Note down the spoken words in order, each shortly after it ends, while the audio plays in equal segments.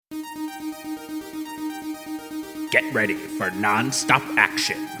Get ready for non-stop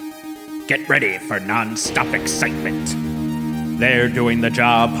action. Get ready for non-stop excitement. They're doing the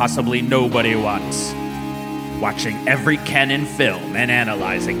job possibly nobody wants. Watching every canon film and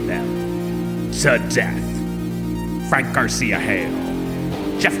analyzing them. To death. Frank Garcia Hale.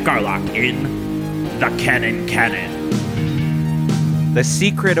 Geoff Garlock in The Canon. The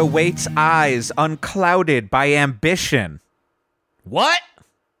secret awaits eyes unclouded by ambition. What?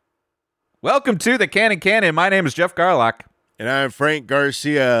 Welcome to The Canon. My name is Geoff Garlock. And I'm Frank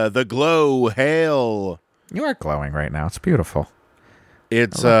Garcia, the glow hail. You are glowing right now. It's beautiful.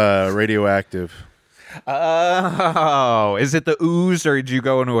 It's radioactive. Oh, is it the ooze or did you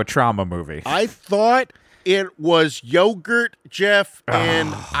go into a trauma movie? I thought it was yogurt, Geoff, and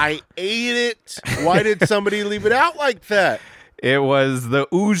I ate it. Why did somebody leave it out like that? It was the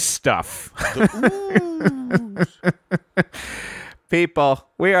ooze stuff. The ooze. People,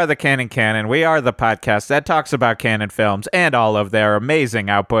 we are the Canon. We are the podcast that talks about canon films and all of their amazing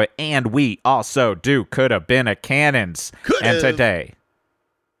output. And we also do Could Have Been a Canons. And today,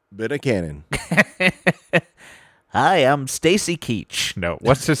 Been a canon. Hi, I'm Stacy Keach. No,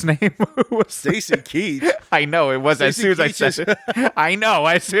 what's his name? Stacy Keach. I know, it was Stacey as soon as I said it. I know.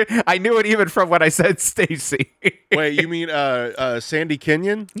 I knew it even from when I said Stacy. Wait, you mean Sandy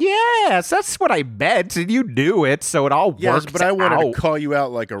Kenyon? Yes, that's what I meant, and you knew it, so it all Yes, worked but I wanted out. to call you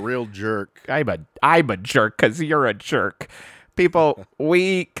out like a real jerk. I'm a jerk because you're a jerk. People,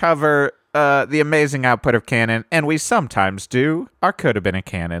 we cover the amazing output of canon, and we sometimes do our Could Have Been a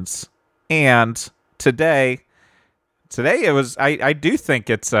Canons. And today it was. I do think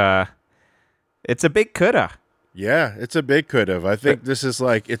it's a big coulda. Yeah, it's a big could have. I think this is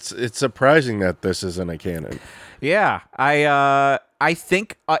like it's surprising that this isn't a canon. Yeah, I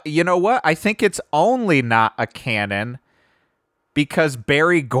think you know what? I think it's only not a canon because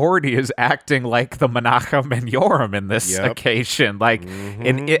Barry Gordy is acting like the Menachem and Yoram in this occasion. Like,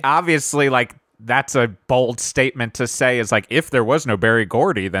 and it obviously like. That's a bold statement to say is like, if there was no Barry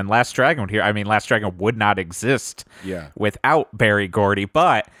Gordy, then Last Dragon Last Dragon would not exist without Barry Gordy.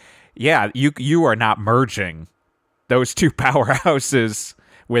 But yeah, you are not merging those two powerhouses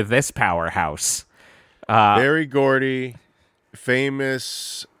with this powerhouse. Barry Gordy,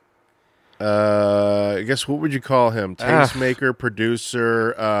 famous, I guess, what would you call him? Tastemaker,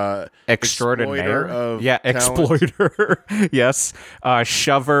 producer, extraordinaire of exploiter. Yes.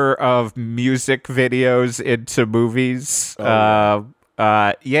 Shover of music videos into movies.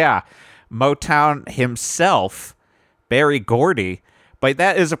 Motown himself, Barry Gordy. But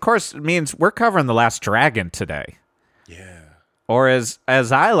that is, of course, means we're covering The Last Dragon today. Yeah. Or as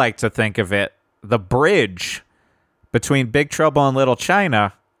I like to think of it, the bridge between Big Trouble in Little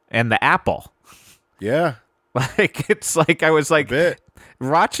China and the apple. Yeah. Like, it's like I was like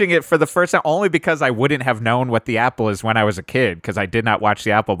watching it for the first time only because I wouldn't have known what the apple is when I was a kid, because I did not watch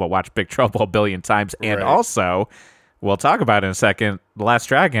the apple but watched Big Trouble a billion times. And also, we'll talk about in a second, The Last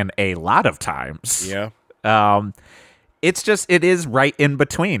Dragon a lot of times. Yeah. It is right in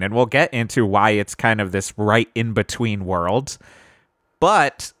between, and we'll get into why it's kind of this right in between world.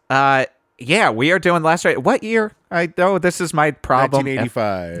 But yeah, we are doing Last Dragon. What year? I know this is my problem.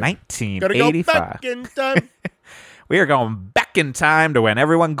 1985. 1985. Gotta go back in time. We are going back in time to when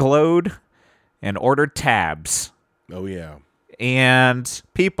everyone glowed and ordered tabs. Oh, yeah. And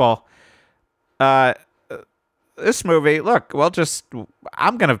people, this movie, look,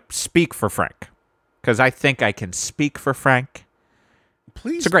 I'm going to speak for Frank, because I think I can speak for Frank.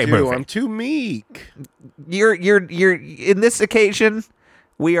 Please it's a great movie. I'm too meek. You're in this occasion,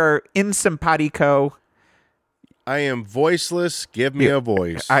 we are in simpatico. I am voiceless. Give me a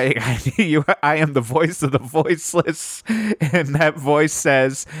voice. I am the voice of the voiceless, and that voice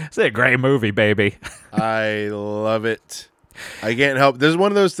says, "It's a great movie, baby." I love it. I can't help. This is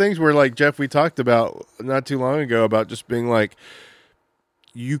one of those things where, like, Geoff, we talked about not too long ago about just being like,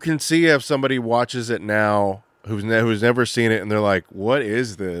 you can see if somebody watches it now who's never seen it, and they're like, "What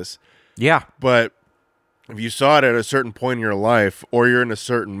is this?" Yeah, but if you saw it at a certain point in your life, or you're in a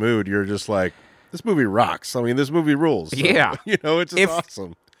certain mood, you're just like, this movie rocks. I mean, this movie rules. So, yeah. It's just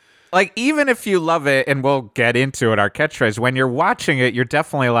awesome. Like, even if you love it, and we'll get into it, our catchphrase, when you're watching it, you're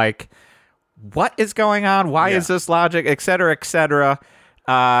definitely like, what is going on? Why is this logic? Et cetera, et cetera.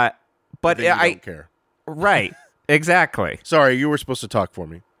 But I don't care. Right. Exactly. Sorry, you were supposed to talk for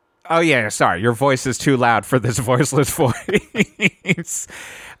me. Oh, yeah. Sorry. Your voice is too loud for this voiceless voice.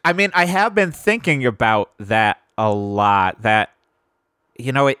 I mean, I have been thinking about that a lot, that,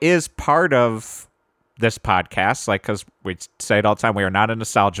 it is part of this podcast, like, because we say it all the time, we are not a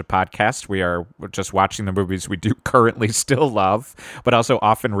nostalgia podcast. We're just watching the movies we do currently still love, but also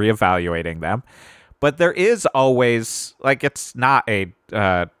often reevaluating them. But there is always, like, it's not a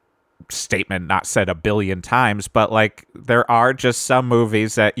statement not said a billion times, but, like, there are just some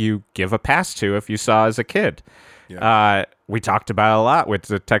movies that you give a pass to if you saw as a kid. Yeah. We talked about it a lot with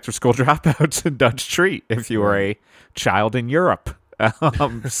Detective School Dropouts and Dutch Treat if you were a child in Europe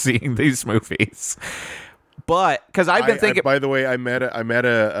seeing these movies. But because I've been thinking, by the way, I met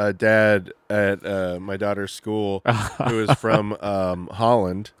a dad at my daughter's school who is from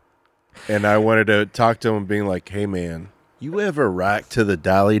Holland, and I wanted to talk to him, being like, "Hey, man, you ever rock to the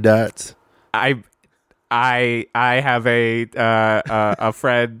Dolly Dots?" I have a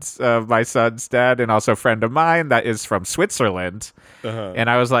friend of my son's dad, and also a friend of mine that is from Switzerland. And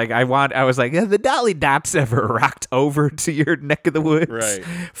I was like, yeah, the Dolly Dots ever rocked over to your neck of the woods, right,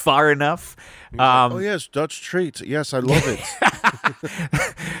 far enough? Oh yes, Dutch Treats. Yes, I love it.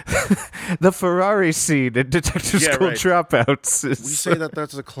 The Ferrari scene in Detective School Dropouts. We say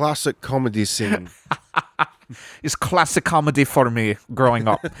that's a classic comedy scene. It's classic comedy for me growing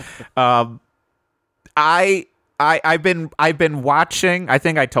up. I've been watching. I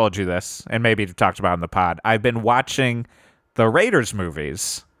think I told you this, and maybe you talked about it in the pod. I've been watching the Raiders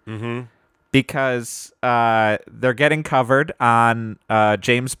movies because they're getting covered on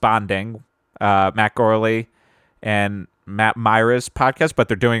James Bonding, Matt Gorley, and Matt Myra's podcast, but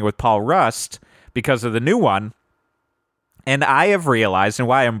they're doing it with Paul Rust because of the new one. And I have realized, and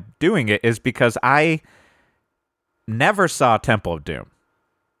why I'm doing it is because I never saw Temple of Doom.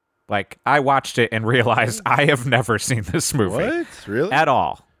 Like, I watched it and realized I have never seen this movie. What? Really? At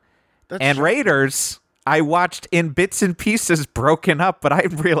all. And Raiders, I watched in bits and pieces broken up, but I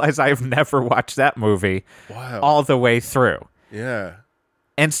realized I have never watched that movie all the way through. Yeah.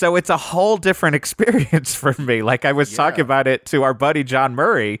 And so it's a whole different experience for me. Like, I was talking about it to our buddy John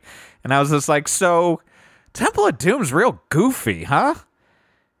Murray, and I was just like, so Temple of Doom's real goofy, huh?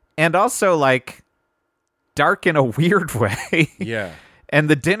 And also, like, dark in a weird way. Yeah. And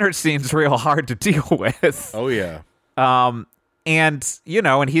the dinner scene's real hard to deal with. Oh, yeah. And, you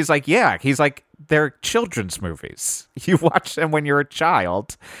know, and he's like, they're children's movies. You watch them when you're a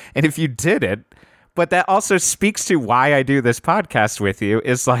child. And if you didn't, but that also speaks to why I do this podcast with you,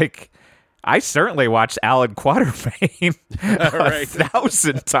 is like, I certainly watched Alan Quatermain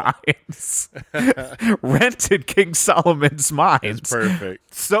 1,000 times. Rented King Solomon's Mines. That's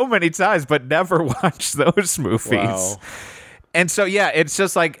perfect. So many times, but never watched those movies. Wow. And so, yeah, it's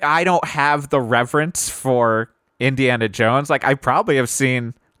just like, I don't have the reverence for Indiana Jones. Like, I probably have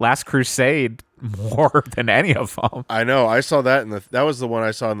seen Last Crusade more than any of them. I know. I saw that that was the one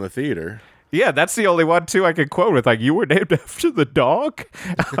I saw in the theater. Yeah, that's the only one, too, I can quote with, like, you were named after the dog?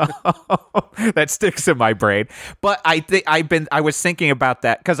 That sticks in my brain. But I was thinking about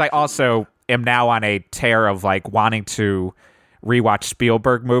that, because I also am now on a tear of, like, wanting to rewatch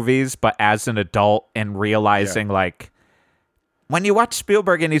Spielberg movies, but as an adult, and realizing, like, when you watch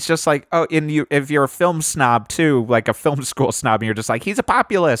Spielberg and he's just like, oh, if you're a film snob too, like a film school snob, and you're just like, he's a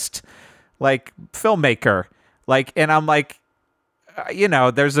populist, like, filmmaker. Like, and I'm like, you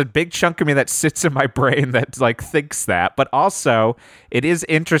know, there's a big chunk of me that sits in my brain that, like, thinks that. But also, it is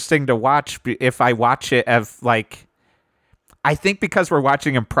interesting to watch if I watch it as, like, I think because we're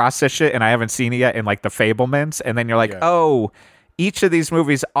watching him process it and I haven't seen it yet in, like, The Fabelmans. And then you're like, oh, each of these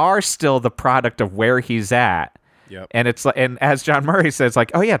movies are still the product of where he's at. Yep. And it's like, and as John Murray says,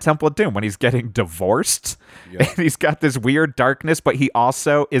 like, oh yeah, Temple of Doom, when he's getting divorced, and he's got this weird darkness, but he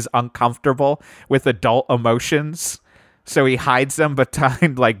also is uncomfortable with adult emotions, so he hides them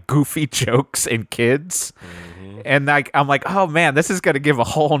behind, like, goofy jokes and kids. And, like, I'm like, oh man, this is gonna give a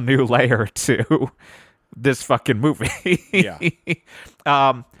whole new layer to this fucking movie. Yeah.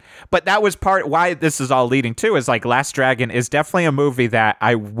 But that was why this is all leading to, is like, Last Dragon is definitely a movie that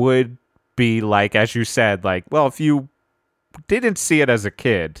I would be like, as you said, like, well, if you didn't see it as a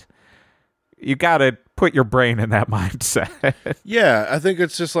kid, you gotta put your brain in that mindset. Yeah, I think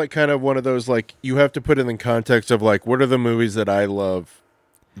it's just, like, kind of one of those, like, you have to put it in context of, like, what are the movies that I love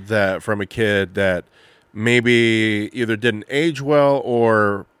that from a kid that maybe either didn't age well,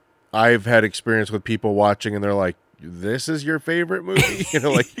 or I've had experience with people watching and they're like, this is your favorite movie? You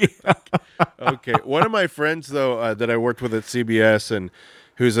know, like, okay. One of my friends, though, that I worked with at CBS, and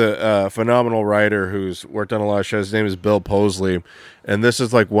who's a phenomenal writer who's worked on a lot of shows. His name is Bill Posley, and this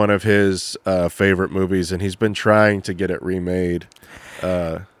is, like, one of his favorite movies, and he's been trying to get it remade.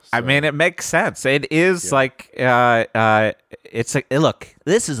 I mean, it makes sense. It is like, it's a look.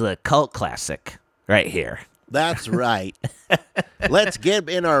 This is a cult classic right here. That's right. Let's get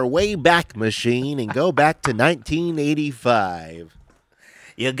in our Wayback Machine and go back to 1985.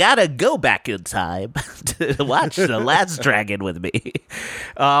 You gotta go back in time to watch The Last Dragon with me.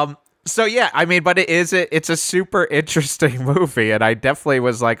 So yeah, I mean, but it's a super interesting movie, and I definitely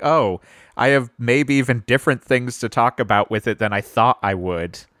was like, oh, I have maybe even different things to talk about with it than I thought I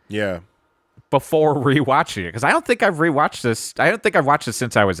would. Yeah. Before rewatching it, because I don't think I've rewatched this. I don't think I've watched it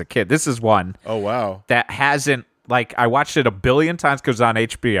since I was a kid. This is one. Oh wow. That hasn't, like, I watched it a billion times because it was on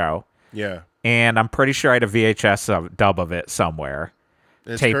HBO. Yeah. And I'm pretty sure I had a VHS dub of it somewhere.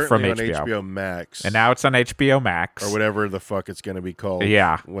 It's Taped from currently HBO. on HBO Max. And now it's on HBO Max. Or whatever the fuck it's going to be called.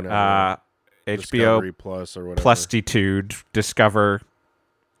 Yeah. Whenever. Discovery HBO Plus or whatever. Plustitude, discover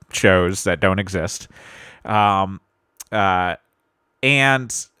shows that don't exist. And I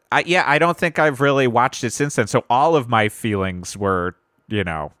don't think I've really watched it since then. So all of my feelings were,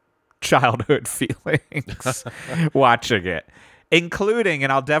 childhood feelings watching it. Including,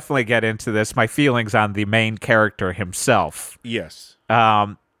 and I'll definitely get into this, my feelings on the main character himself. Yes.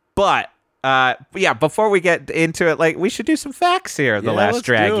 But before we get into it, like, we should do some facts here. The Last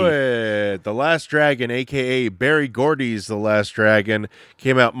Dragon. Do it. The Last Dragon, aka Barry Gordy's The Last Dragon,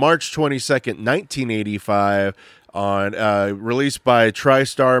 came out March 22nd, 1985, on released by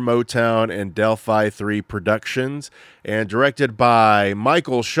TriStar Motown and Delphi 3 Productions, and directed by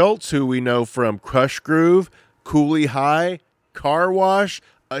Michael Schultz, who we know from Crush Groove, Cooley High, Car Wash,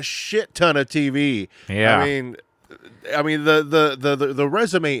 a shit ton of TV. Yeah. I mean the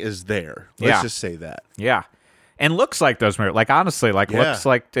resume is there. Let's just say that. Yeah. And looks like those movies. Like, honestly, looks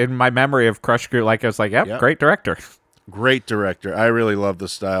like, in my memory of Crush Groove, like, I was like, yep. Great director. Great director. I really love the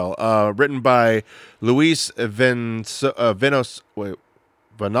style. Written by Luis Vanosta?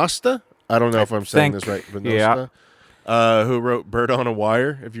 I don't know if I'm saying this right. Vanosta. Yeah. Who wrote Bird on a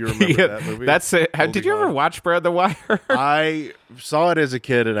Wire, if you remember that movie. That's it. Did you ever watch Bird on the Wire? I saw it as a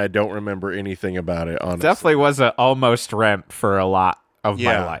kid, and I don't remember anything about it, honestly. Definitely was a almost rent for a lot of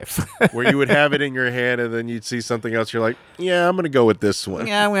my life. Where you would have it in your hand, and then you'd see something else. You're like, yeah, I'm going to go with this one.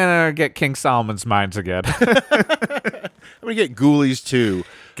 Yeah, I'm going to get King Solomon's Mines again. I'm going to get Ghoulies 2.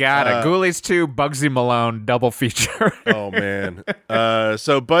 Got it. Ghoulies 2, Bugsy Malone, double feature. Oh, man.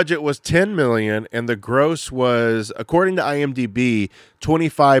 So budget was $10 million, and the gross was, according to IMDb,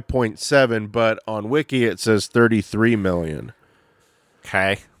 25.7, but on Wiki it says $33 million.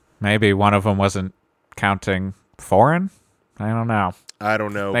 Okay. Maybe one of them wasn't counting foreign? I don't know. I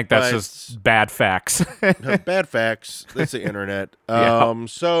don't know. I think that's just bad facts. Bad facts. That's the internet. Yeah.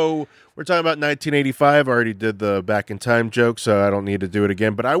 So we're talking about 1985. I already did the back in time joke, so I don't need to do it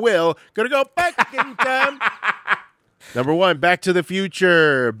again, but I will. Gonna go back in time. Number 1, Back to the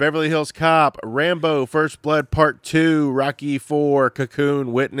Future, Beverly Hills Cop, Rambo, First Blood Part 2, Rocky 4,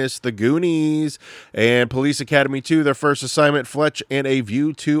 Cocoon, Witness, The Goonies, and Police Academy 2, Their First Assignment, Fletch, and A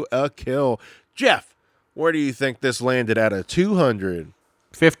View to a Kill. Jeff, where do you think this landed out of 200?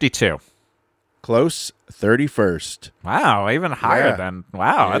 52. Close, 31st. Wow, even higher than...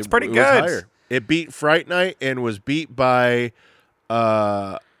 Wow, that's pretty good. Higher. It beat Fright Night and was beat by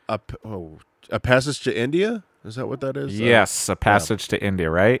A Passage to India? Is that what that is? Yes, A Passage to India,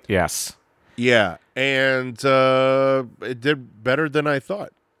 right? Yes. Yeah, and it did better than I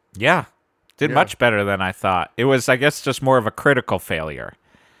thought. Yeah, did much better than I thought. It was, I guess, just more of a critical failure.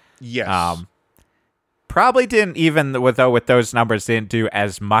 Yes. Probably didn't even, with those numbers, didn't do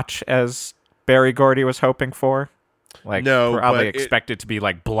as much as Barry Gordy was hoping for. Like, no, probably expected to be,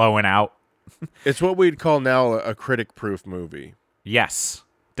 like, blowing out. It's what we'd call now a critic-proof movie. Yes,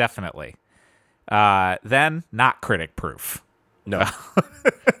 definitely. Then, not critic-proof. No.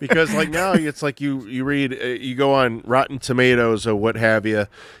 Because, like, now it's like you read, you go on Rotten Tomatoes or what have you,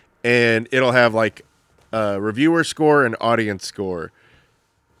 and it'll have, like, reviewer score and audience score.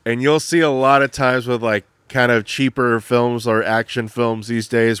 And you'll see a lot of times with, like, kind of cheaper films or action films these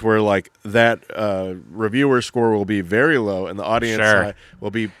days where, like, that reviewer score will be very low and the audience will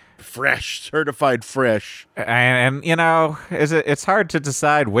be fresh, certified fresh. And it's hard to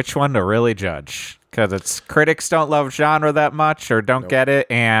decide which one to really judge, because critics don't love genre that much or don't get it,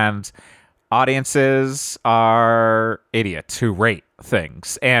 and audiences are idiots who rate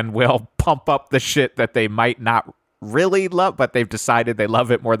things and will pump up the shit that they might not really love, but they've decided they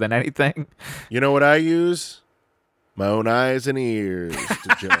love it more than anything. You know what I use? My own eyes and ears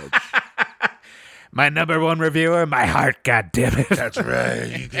to judge. My number one reviewer, my heart, goddammit. That's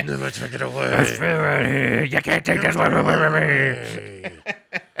right. You can never take it away. That's right here. You can't take this one away from me.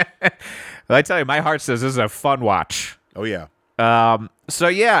 Well, I tell you, my heart says this is a fun watch. Oh, yeah. So,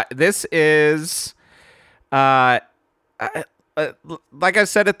 yeah, this is, like I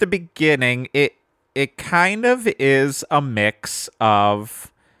said at the beginning, it kind of is a mix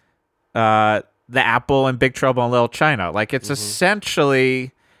of the Apple and Big Trouble in Little China. Like, it's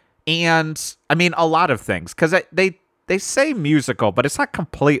essentially, and I mean, a lot of things, because they they say musical, but it's not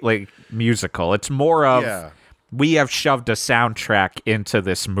completely musical. It's more of we have shoved a soundtrack into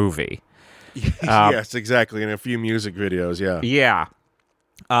this movie. Yes, exactly. In a few music videos, Yeah.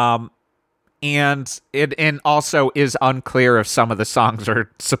 And it also is unclear if some of the songs are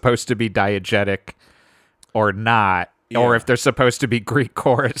supposed to be diegetic or not, or if they're supposed to be Greek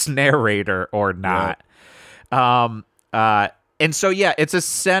chorus narrator or not. And so it's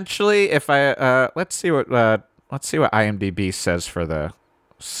essentially, if I let's see what IMDb says for the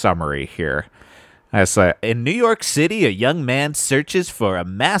summary here. It's in New York City, a young man searches for a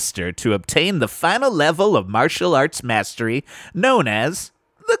master to obtain the final level of martial arts mastery known as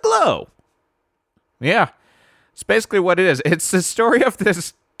the glow. Yeah, it's basically what it is. It's the story of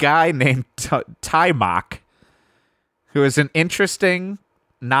this guy named Timok, who is an interesting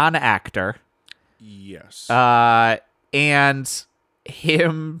non-actor. Yes. And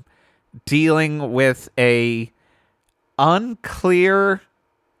him dealing with a unclear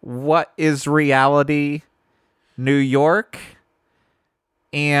what is reality New York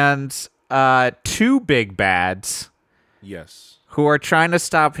and two big bads. Yes. Who are trying to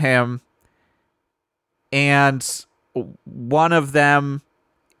stop him, and one of them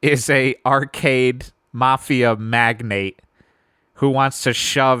is a arcade mafia magnate who wants to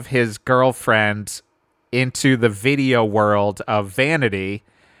shove his girlfriend into the video world of vanity,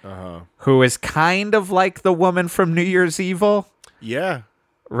 who is kind of like the woman from New Year's Evil. Yeah.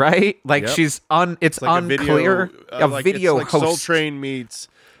 Right? Like she's it's like unclear. A video it's like host. Soul Train meets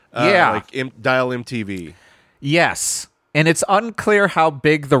Dial MTV. Yes. And it's unclear how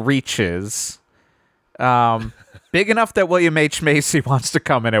big the reach is. Big enough that William H. Macy wants to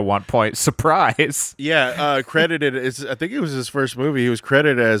come in at one point. Surprise. Yeah, credited as, I think it was his first movie. He was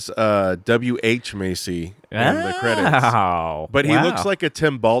credited as W.H. Macy in the credits. But he looks like a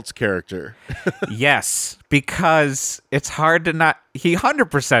Tim Baltz character. Yes, because it's hard to not. He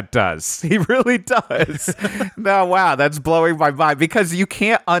 100% does. He really does. No, wow, that's blowing my mind because you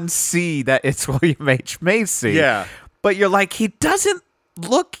can't unsee that it's William H. Macy. Yeah. But you're like, he doesn't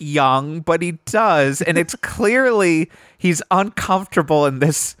look young, but he does, and it's clearly he's uncomfortable in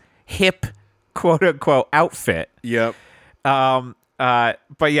this hip quote unquote outfit. Yep. But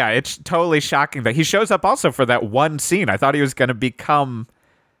yeah, it's totally shocking that he shows up also for that one scene. I thought he was going to become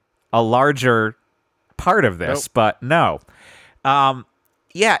a larger part of this, but no.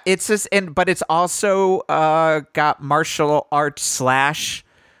 Yeah, it's just, but it's also got martial arts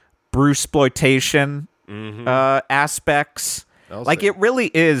 / Bruceploitation aspects. Like, it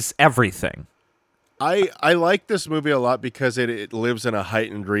really is everything. I like this movie a lot because it lives in a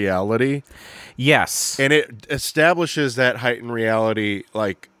heightened reality. Yes. And it establishes that heightened reality,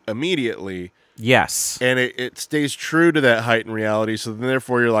 like, immediately. Yes. And it stays true to that heightened reality, so then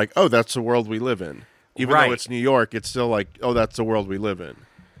therefore you're like, oh, that's the world we live in. Even though it's New York, it's still like, oh, that's the world we live in.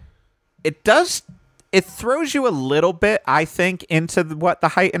 It does... It throws you a little bit, I think, into what the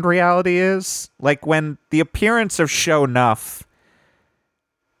heightened reality is. Like, when the appearance of Show Nuff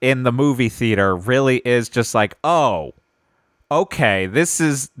in the movie theater really is just like, oh, okay, this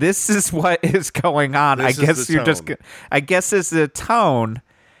is what is going on. I guess it's the tone.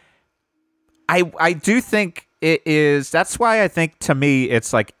 I do think it is. That's why I think, to me,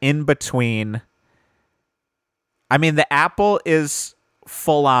 it's like in between. I mean, the Apple is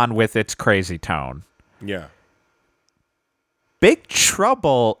full on with its crazy tone. Yeah. Big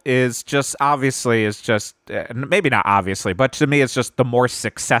Trouble is just maybe not obviously, but to me it's just the more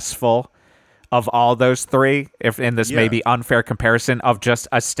successful of all those three, if in this maybe unfair comparison of just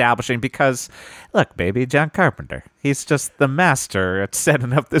establishing, because look, baby, John Carpenter, he's just the master at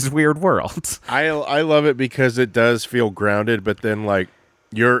setting up this weird world. I love it because it does feel grounded, but then like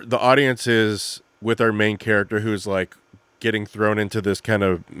the audience is with our main character who's like getting thrown into this kind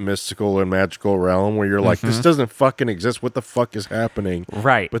of mystical and magical realm where you're like, this doesn't fucking exist. What the fuck is happening?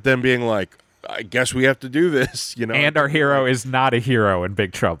 Right. But then being like, I guess we have to do this, you know? And our hero is not a hero in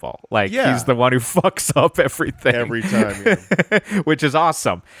Big Trouble. Like, he's the one who fucks up everything. Every time, which is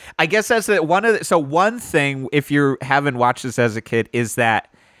awesome. I guess that's one thing, if you haven't watched this as a kid, is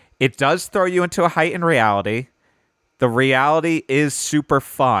that it does throw you into a heightened reality. The reality is super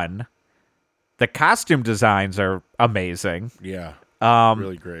fun. The costume designs are amazing. Yeah.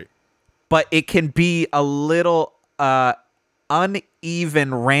 Really great. But it can be a little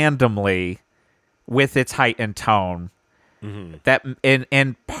uneven randomly with its heightened tone. Mm-hmm. That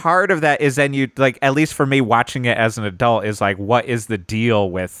and part of that is then you, like, at least for me watching it as an adult, is like, what is the deal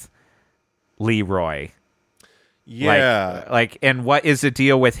with Leroy? Yeah. Like and what is the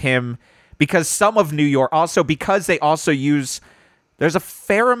deal with him? Because some of New York also, because they also use There's a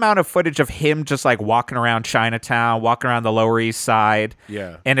fair amount of footage of him just like walking around Chinatown, walking around the Lower East Side.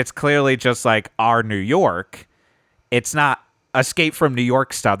 Yeah. And it's clearly just like our New York. It's not Escape from New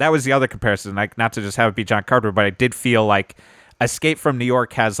York style. That was the other comparison. Like, not to just have it be John Carpenter, but I did feel like Escape from New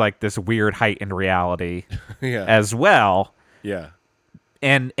York has like this weird heightened reality as well. Yeah.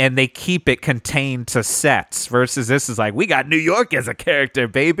 And they keep it contained to sets versus this is like, we got New York as a character,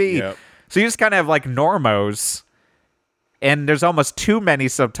 baby. Yep. So you just kind of have like normos. And there's almost too many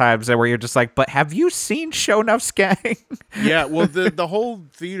sometimes where you're just like, but have you seen Shonuff's gang? Yeah, well, the whole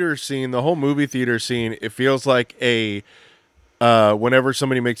theater scene, the whole movie theater scene, it feels like a whenever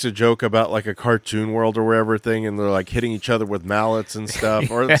somebody makes a joke about like a cartoon world or wherever thing, and they're like hitting each other with mallets and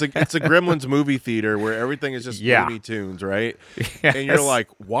stuff, or it's a Gremlins movie theater where everything is just Looney Tunes, right? Yes. And you're like,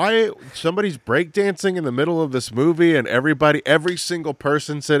 why somebody's breakdancing in the middle of this movie, and every single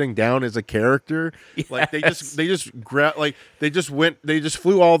person sitting down is a character. Yes. Like they just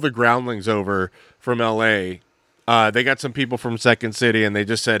flew all the groundlings over from L.A. They got some people from Second City, and they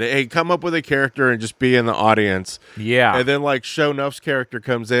just said, hey, come up with a character and just be in the audience. Yeah. And then, like, Shonuff's character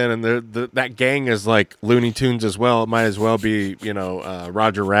comes in, and that gang is, like, Looney Tunes as well. It might as well be,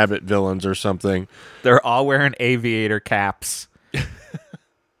 Roger Rabbit villains or something. They're all wearing aviator caps.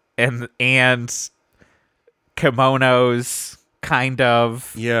 and kimonos, kind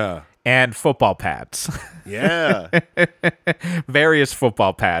of. Yeah. And football pads. Yeah. Various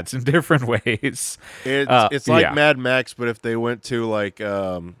football pads in different ways. It's like Mad Max, but if they went to like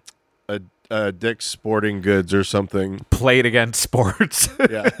a Dick's Sporting Goods or something. Played against sports.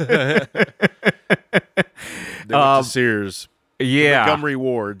 Yeah. They went to Sears. Yeah. Montgomery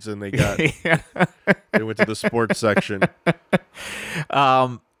Wards, and they got they went to the sports section.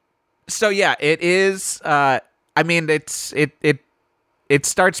 So yeah, it is it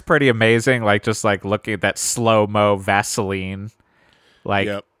starts pretty amazing, like just like looking at that slow-mo Vaseline, like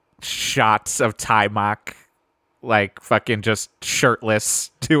shots of Taimak, like fucking just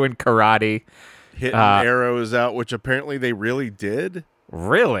shirtless doing karate. Hitting arrows out, which apparently they really did.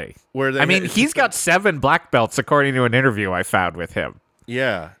 Really? He's got 7 black belts according to an interview I found with him.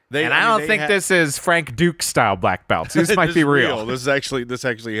 Yeah. I don't think this is Frank Duke style black belts. This might be real. This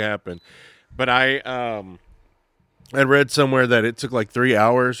actually happened. But I read somewhere that it took like 3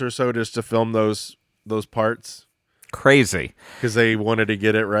 hours or so just to film those parts. Crazy. Because they wanted to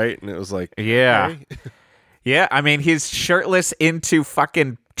get it right, and it was like, yeah. Okay. Yeah, he's shirtless into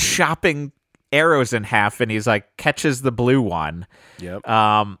fucking chopping arrows in half, and he's like catches the blue one. Yep.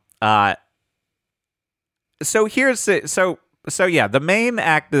 So here's it. So yeah, the main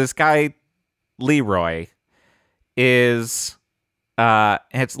act, this guy Leroy is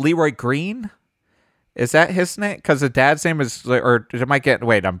it's Leroy Green. Is that his name? Because the dad's name is, or am I getting?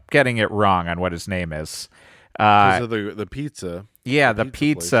 Wait, I'm getting it wrong on what his name is. Because of the pizza. Yeah, the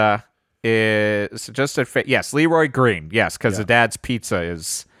pizza is just yes, Leroy Green. Yes, because the dad's pizza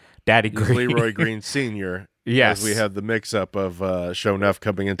is Daddy Green. Leroy Green Sr. Yes. As we have the mix-up of Shonuff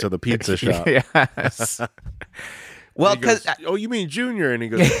coming into the pizza shop. Yes. Well, because... Oh, you mean Junior? And he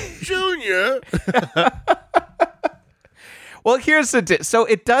goes, Junior? Well, here's the... So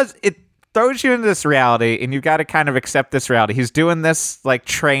it throws you into this reality, and you've got to kind of accept this reality. He's doing this, like,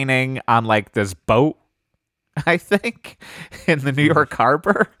 training on, like, this boat, I think, in the New York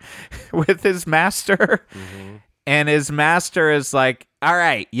Harbor with his master. Mm-hmm. And his master is like, all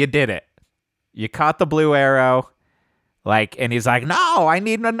right, you did it. You caught the blue arrow. Like, and he's like, no, I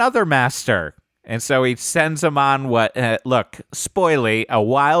need another master. And so he sends him on spoily, a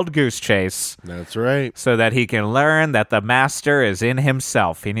wild goose chase. That's right. So that he can learn that the master is in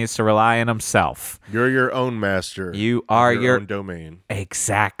himself. He needs to rely on himself. You're your own master. You are your own domain.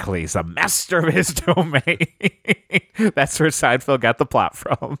 Exactly. He's a master of his domain. That's where Seinfeld got the plot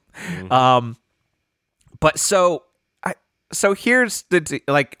from. Mm-hmm. But so here's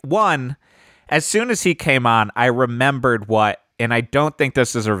one, as soon as he came on, I remembered and I don't think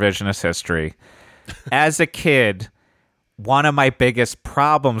this is revisionist history. As a kid, one of my biggest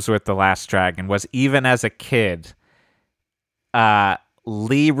problems with The Last Dragon was, even as a kid,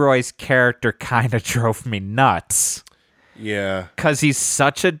 Leroy's character kind of drove me nuts. Yeah. Because he's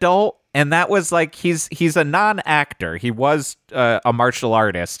such adult. And that was like, he's a non-actor. He was a martial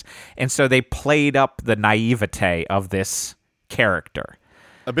artist. And so they played up the naivete of this character.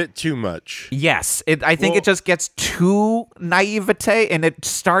 A bit too much. Yes. I think it just gets too naivete, and it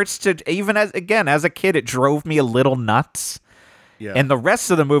starts to, even as a kid, it drove me a little nuts. Yeah. And the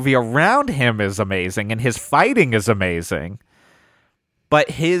rest of the movie around him is amazing, and his fighting is amazing. but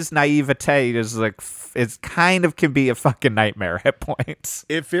his naivete is like it's kind of can be a fucking nightmare at points.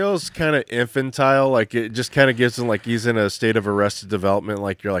 It feels kind of infantile, like it just kind of gives him like he's in a state of arrested development.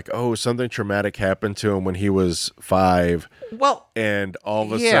 Like you're like, oh, something traumatic happened to him when he was 5. Well, and all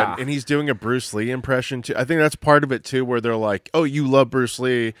of a sudden, and he's doing a Bruce Lee impression too. I think that's part of it too, where they're like, oh, you love Bruce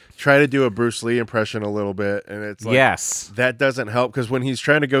Lee, try to do a Bruce Lee impression a little bit, and it's like, yes, that doesn't help because when he's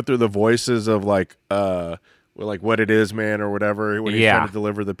trying to go through the voices of like what it is, man, or whatever, when he's trying to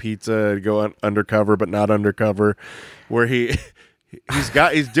deliver the pizza, go undercover but not undercover, where he's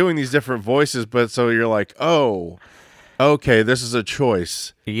doing these different voices, but so you're like, oh, okay, this is a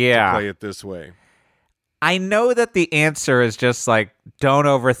choice. To play it this way. I know that the answer is just like, don't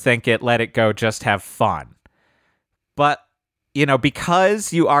overthink it, let it go, just have fun. But,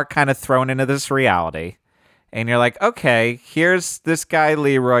 because you are kind of thrown into this reality, and you're like, okay, here's this guy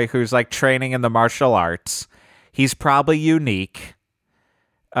Leroy who's like training in the martial arts. He's probably unique.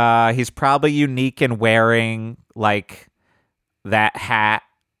 He's probably unique in wearing like that hat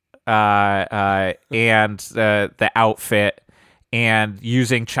and the outfit and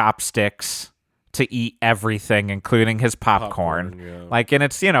using chopsticks to eat everything, including his popcorn. Like, and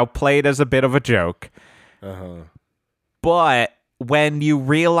it's, played as a bit of a joke. But when you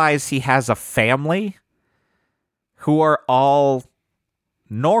realize he has a family who are all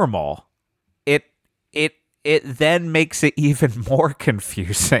normal, it then makes it even more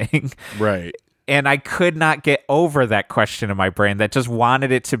confusing. Right. And I could not get over that question in my brain that just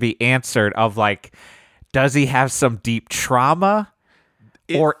wanted it to be answered of like, does he have some deep trauma?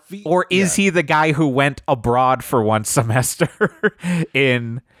 Or is he the guy who went abroad for one semester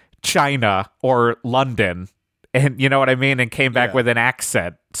in China or London? And you know what I mean? And came back with an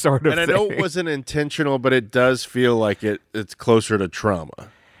accent sort of thing. And I know it wasn't intentional, but it does feel like it's closer to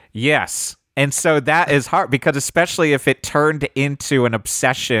trauma. Yes. And so that is hard because especially if it turned into an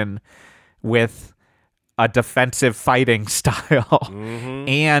obsession with a defensive fighting style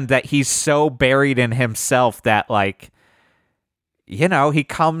and that he's so buried in himself that like, he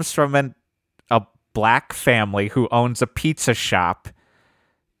comes from a black family who owns a pizza shop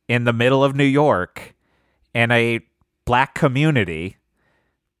in the middle of New York and a black community,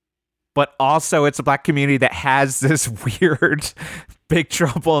 but also it's a black community that has this weird Big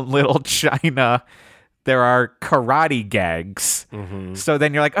Trouble in Little China. There are karate gags. So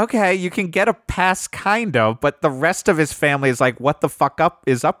then you're like, okay, you can get a pass kind of, but the rest of his family is like, what the fuck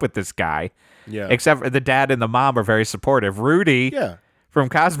is up with this guy? Yeah. Except for the dad and the mom are very supportive. Rudy from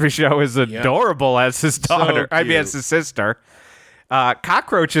Cosby Show is adorable as his daughter. So as his sister.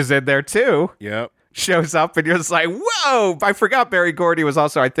 Cockroach is in there too. Yep. Shows up and you're just like, whoa! I forgot Barry Gordy was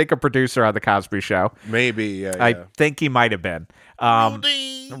also, I think, a producer on the Cosby Show. Maybe, yeah. I think he might have been.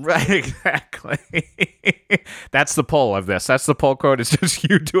 Right, exactly. That's the poll of this. That's the poll quote. It's just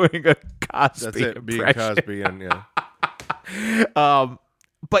you doing a Cosby That's it, being impression. Cosby and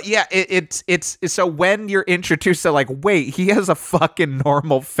But yeah, it's so when you're introduced to like, wait, he has a fucking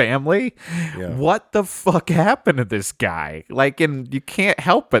normal family. What the fuck happened to this guy? Like, and you can't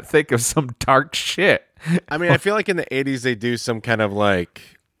help but think of some dark shit. I mean, I feel like in the 80s they do some kind of like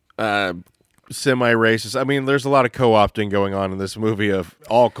semi-racist. I mean, there's a lot of co-opting going on in this movie of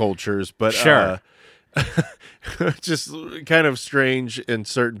all cultures, but just kind of strange in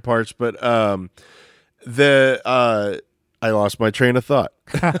certain parts. But I lost my train of thought.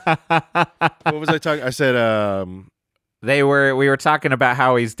 What was I talking? I said, we were talking about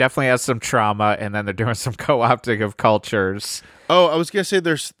how he's definitely has some trauma, and then they're doing some co-opting of cultures. Oh, I was gonna say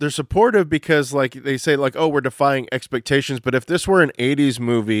they're supportive because like they say like, oh, we're defying expectations. But if this were an '80s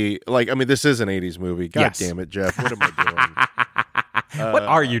movie, like I mean, this is an '80s movie. God damn it, Jeff! What am I doing? What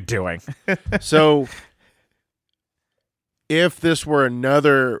are you doing? So, if this were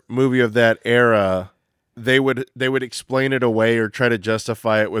another movie of that era, they would explain it away or try to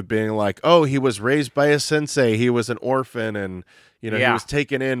justify it with being like, oh, he was raised by a sensei, he was an orphan, and he was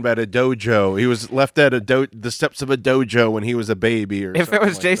taken in by a dojo, he was left at the steps of a dojo when he was a baby. Or if it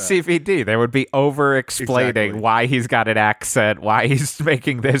was like JCVD, they would be over explaining why he's got an accent, why he's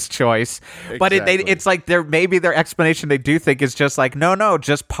making this choice. But it's like maybe their explanation they do think is just like, no,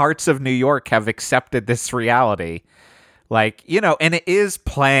 just parts of New York have accepted this reality, like and it is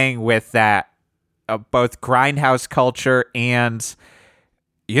playing with that. Both grindhouse culture and,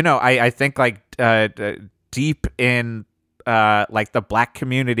 I think like deep in like the black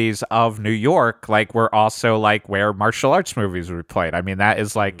communities of New York, like we're also like where martial arts movies were played. I mean, that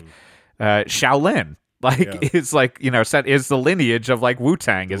is like Shaolin, like is like is the lineage of like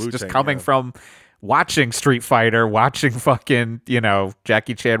Wu-Tang. It's just coming from watching Street Fighter, watching fucking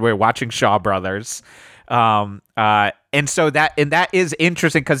Jackie Chan, watching Shaw Brothers. And so that is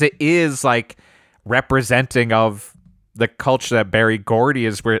interesting because it is like representing of the culture that Berry Gordy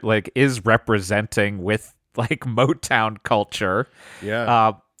is representing with like Motown culture.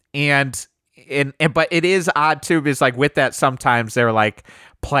 Yeah. And but it is odd too, because like with that sometimes they're like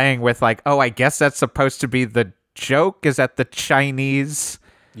playing with like, oh, I guess that's supposed to be the joke, is that the Chinese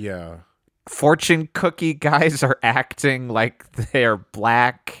Yeah. fortune cookie guys are acting like they're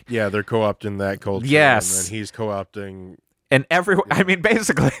black. Yeah, they're co-opting that culture. Yes. And then he's co-opting. And I mean,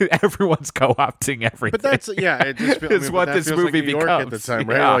 basically, everyone's co-opting everything. But that's, yeah, it just feels, Is what that this feels movie like New York becomes. at the time,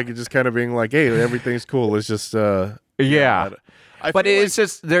 right? Yeah. Like, it just kind of being like, hey, everything's cool. It's just, yeah. But feel it's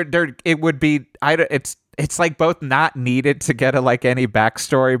just, it would be, it's like both not needed to get any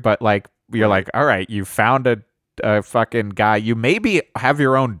backstory, but like, you're like, all right, you found a fucking guy. You maybe have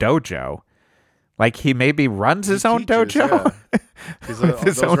your own dojo. Like he maybe runs his own teaches, dojo. Yeah.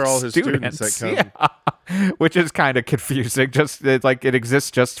 Those are all his students that come. Yeah. Which is kind of confusing. Just like it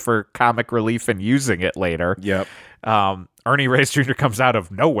exists just for comic relief and using it later. Yep. Ernie Reyes Jr. comes out of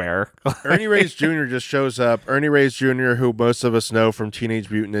nowhere. Ernie Reyes Jr. just shows up. Ernie Reyes Jr., who most of us know from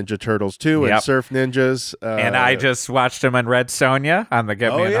Teenage Mutant Ninja Turtles 2 and Surf Ninjas. And I just watched him on Red Sonja on the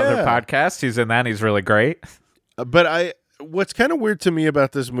Get Me Another podcast. He's in that. He's really great. But what's kind of weird to me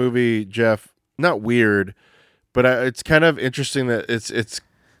about this movie, Jeff, not weird, but it's kind of interesting that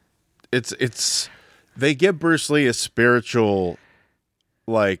it's they give Bruce Lee a spiritual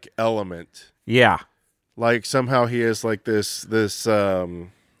like element. Yeah. Like somehow he is like this I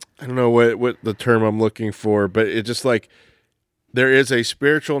don't know what the term I'm looking for, but it just like there is a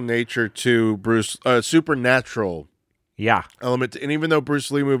spiritual nature to Bruce, supernatural element. And even though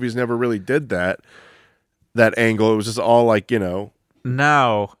Bruce Lee movies never really did that angle, it was just all like,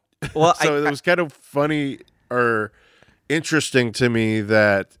 No. Well, so it was kind of funny or interesting to me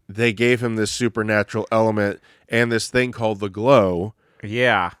that they gave him this supernatural element and this thing called the glow.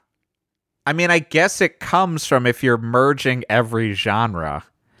 Yeah. I mean, I guess it comes from if you're merging every genre.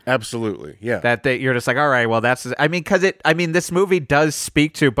 Absolutely, yeah. That you're just like, all right, well, that's. I mean, this movie does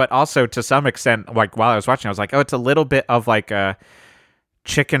speak to, but also to some extent, like while I was watching, I was like, oh, it's a little bit of like a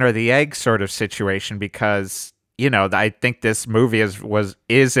chicken or the egg sort of situation because I think this movie is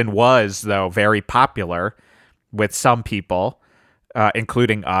though very popular with some people,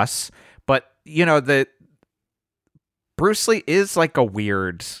 including us. But the Bruce Lee is like a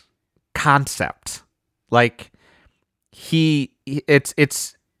weird concept. Like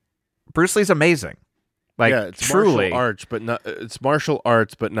it's Bruce Lee's amazing. Like it's truly martial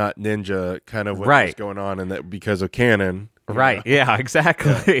arts, but not ninja kind of what's going on in that because of canon. Right. Yeah,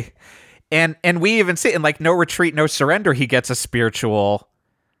 exactly. Yeah. And we even see in like No Retreat, No Surrender, he gets a spiritual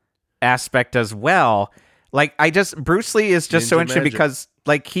aspect as well. Like Bruce Lee is just Ninja so interesting magic. because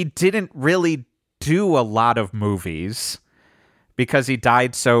like he didn't really do a lot of movies because he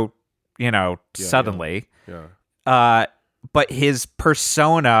died so, suddenly. Yeah. But his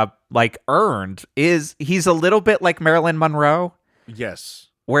persona like he's a little bit like Marilyn Monroe. Yes.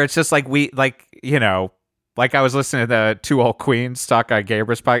 Where it's just like like I was listening to the Two Old Queens talk on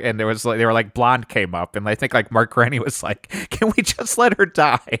Gabrus podcast, and they were like Blonde came up, and I think like Mark Rennie was like, "Can we just let her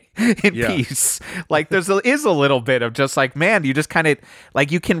die in peace?" Like is a little bit of just like, man, you just kind of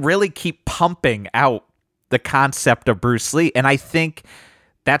like you can really keep pumping out the concept of Bruce Lee, and I think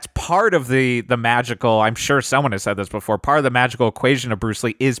that's part of the magical. I'm sure someone has said this before. Part of the magical equation of Bruce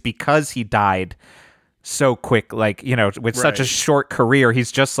Lee is because he died so quick, like with such a short career,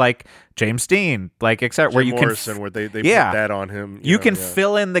 he's just like James Dean, like except where you Morrison, can, where they put that on him. You can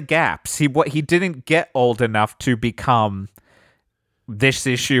fill in the gaps. He didn't get old enough to become this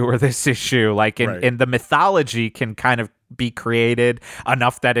issue or this issue. Like in the mythology can kind of be created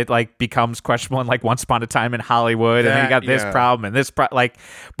enough that it like becomes questionable and like Once Upon a Time in Hollywood, and then you got this problem and this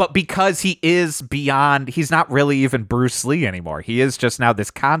but because he is beyond, he's not really even Bruce Lee anymore. He is just now this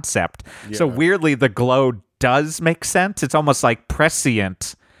concept. So weirdly, the glow does make sense. It's almost like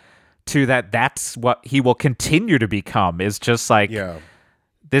prescient to that's what he will continue to become, is just like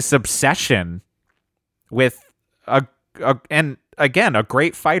this obsession with and again, a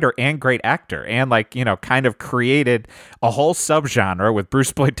great fighter and great actor, and like kind of created a whole subgenre with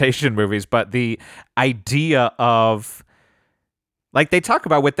Bruceploitation movies. But the idea of like they talk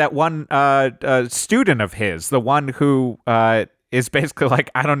about with that one student of his, the one who is basically like,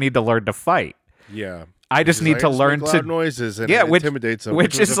 I don't need to learn to fight. Yeah. I just need to learn make to loud noises and it intimidates him,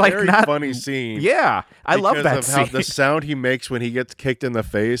 which is a like very not funny scene. Yeah, I love that because of how scene. the sound he makes when he gets kicked in the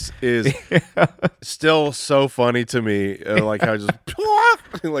face is still so funny to me. Like how just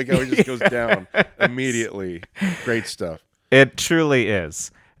like how he just goes down immediately. Great stuff. It truly is.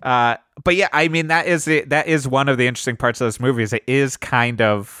 But yeah, I mean that is one of the interesting parts of this movie. Is it is kind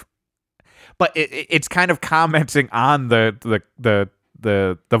of, but it's kind of commenting on the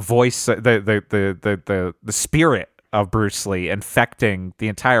voice, the spirit of Bruce Lee infecting the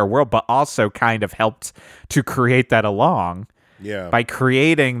entire world, but also kind of helped to create that along. Yeah. By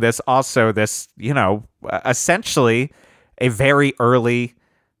creating this, essentially a very early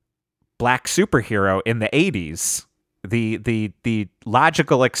black superhero in the 80s. The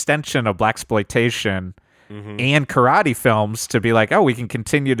logical extension of blaxploitation and karate films to be like, oh, we can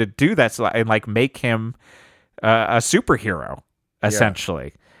continue to do that and like make him a superhero,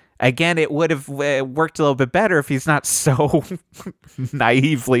 essentially. Again, it would have worked a little bit better if he's not so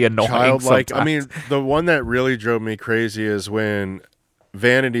naively annoying. Childlike. Sometimes. I mean, the one that really drove me crazy is when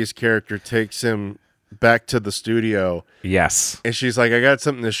Vanity's character takes him back to the studio. Yes. And she's like, I got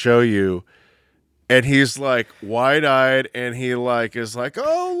something to show you. And he's like wide-eyed, and he like is like,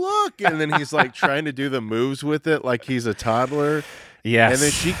 oh, look. And then he's like trying to do the moves with it like he's a toddler. Yes. And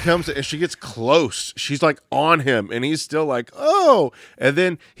then she comes and she gets close. She's like on him, and he's still like, oh. And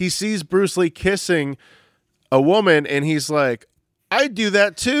then he sees Bruce Lee kissing a woman, and he's like, I do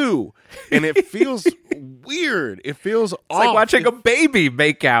that too. And it feels weird. It feels It's like watching a baby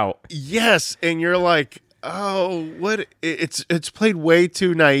make out. Yes. And you're like, oh, what? It's played way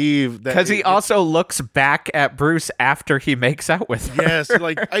too naive. Because he also looks back at Bruce after he makes out with her. Yes.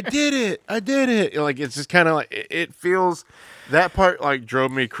 Like, I did it. Like, it's just kind of like, it feels... That part like drove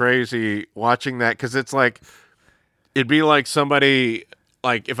me crazy watching that, because it's like it'd be like somebody,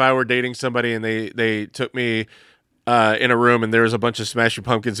 like if I were dating somebody and they took me in a room and there was a bunch of Smashing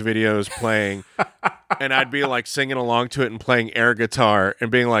Pumpkins videos playing and I'd be like singing along to it and playing air guitar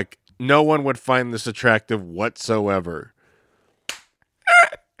and being like, no one would find this attractive whatsoever.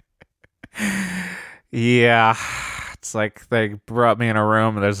 Yeah, it's like they brought me in a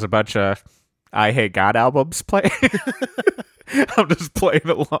room and there's a bunch of I Hate God albums playing. I'm just playing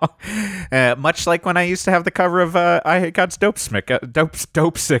along. Much like when I used to have the cover of I Hate God's Dope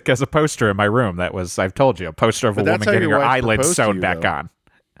Sick as a poster in my room. That was, I've told you, a poster of a woman getting her eyelids sewn back on.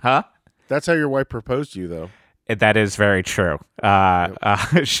 Huh? That's how your wife proposed to you, though. That is very true.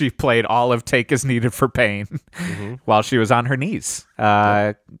 She played all of Take Is Needed for Pain while she was on her knees,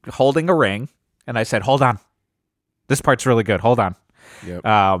 holding a ring. And I said, hold on. This part's really good. Hold on. Yep.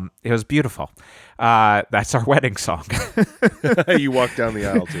 It was beautiful. That's our wedding song. You walk down the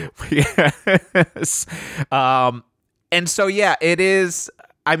aisle to it. Yes. And so, yeah, it is.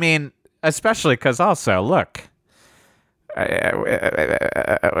 I mean, especially because also, look,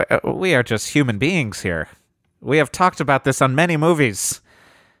 we are just human beings here. We have talked about this on many movies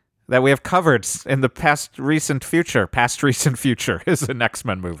that we have covered in the past recent future. Past recent future is an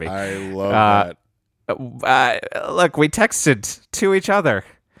X-Men movie. I love that. Look, we texted to each other.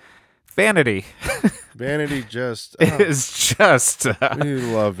 Vanity. Vanity just is just. We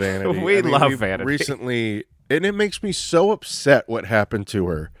love Vanity. We love Vanity. Recently, and it makes me so upset what happened to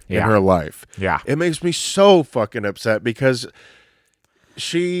her in Yeah. her life. Yeah. It makes me so fucking upset because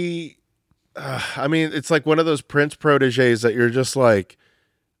she. I mean, it's like one of those Prince proteges that you're just like,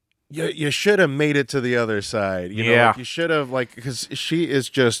 you should have made it to the other side. You know, Yeah. like you should have, like, because she is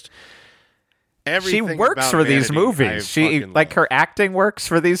just. She Everything works about for these Vanity, movies. I She fucking like love. her acting works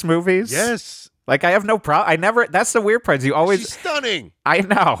for these movies. Yes. Like I have no problem. I never. That's the weird part. You always. She's stunning. I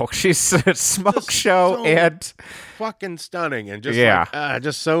know she's a smoke Just show so and fucking stunning and just Yeah. like,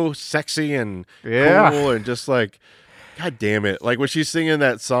 just so sexy and Yeah. cool and just like, God damn it. Like when she's singing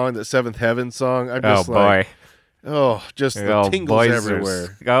that song, that Seventh Heaven song, I'm oh just boy. like, oh, just the Oh, tingles boys,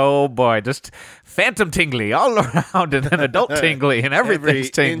 everywhere. Oh boy, just phantom tingly all around, and then adult tingly, and everything's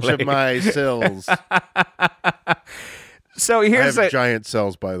Every inch tingly. of my cells. So I here's have a giant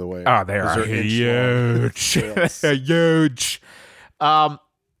cells, by the way. oh, they Those are huge, Yes. huge.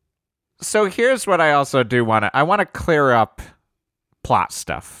 So here's what I also do want to. I want to clear up plot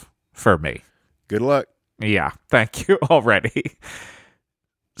stuff for me. Good luck. Yeah, thank you already.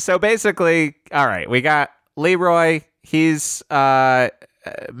 So basically, all right, we got Leroy. He's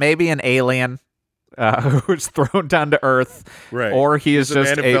maybe an alien who's thrown down to Earth, Right. or he is He's a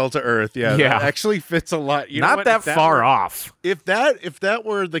just man who fell to earth. Yeah. Yeah. That actually fits a lot. You know not what? that If far were- off. If that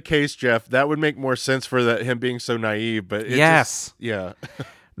were the case, Jeff, that would make more sense for him being so naive. But it Yes. just, yeah.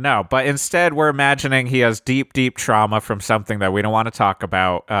 No, but instead we're imagining he has deep, deep trauma from something that we don't want to talk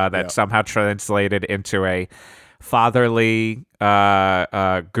about that Yeah. somehow translated into a fatherly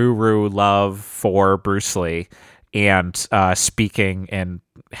guru love for Bruce Lee and speaking in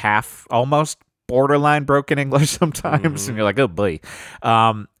half, almost borderline broken English sometimes. And you're like, oh boy.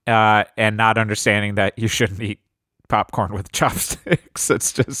 And not understanding that you shouldn't eat popcorn with chopsticks.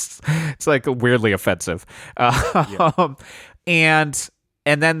 It's like weirdly offensive. And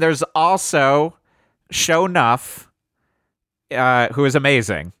then there's also Sho'nuff, who is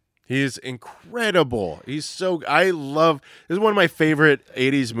amazing. He's incredible. This is one of my favorite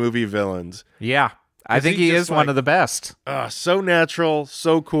 80s movie villains. Yeah. I think he is one of the best. So natural,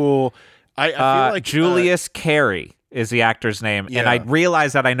 so cool. I feel like Julius Carey is the actor's name, and I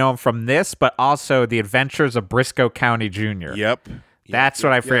realize that I know him from this, but also The Adventures of Briscoe County Jr. Yep. That's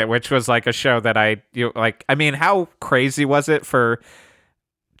what I forget, which was like a show that I mean, how crazy was it for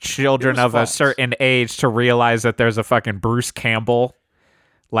children of a certain age to realize that there's a fucking Bruce Campbell,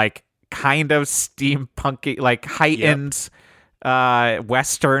 like kind of steampunky, like heightened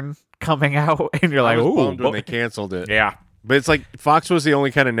Western coming out, and you're like, I was ooh, bummed when they canceled it. Yeah. But it's like Fox was the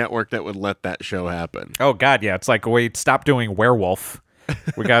only kind of network that would let that show happen. Oh God, yeah. It's like, wait, stop doing Werewolf.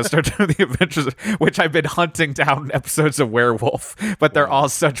 We gotta start doing the Adventures, which I've been hunting down episodes of Werewolf, but they're all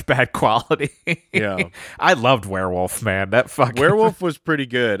such bad quality. Yeah, I loved Werewolf, man. That fucking Werewolf was pretty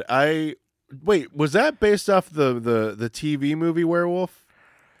good. Was that based off the TV movie Werewolf?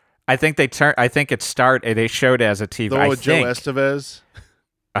 I think they showed it as a TV. The one with Joe Estevez.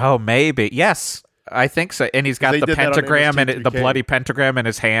 Oh, maybe. Yes, I think so. And he's got the pentagram and the bloody pentagram in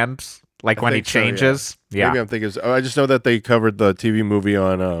his hand, like when he changes. So, yeah. Maybe I'm thinking. I just know that they covered the TV movie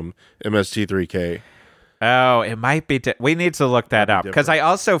on MST3K. Oh, it might be. We need to look that up, because I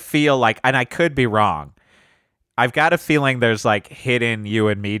also feel like, and I could be wrong, I've got a feeling there's like hidden You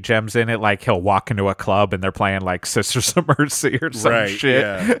and Me gems in it. Like he'll walk into a club and they're playing like Sisters of Mercy or some shit.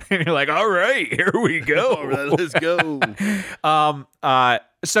 Yeah. And you're like, all right, here we go. All right, let's go.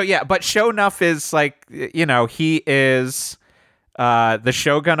 So yeah, but Sho'nuff is like, he is the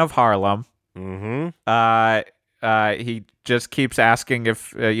Shogun of Harlem. Mm-hmm. He just keeps asking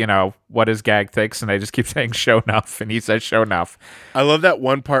if, what his gag thinks, and they just keep saying Sho'nuff, and he says Sho'nuff. I love that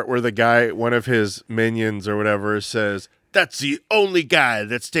one part where the guy, one of his minions or whatever, says, "That's the only guy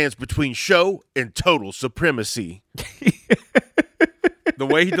that stands between show and total supremacy." The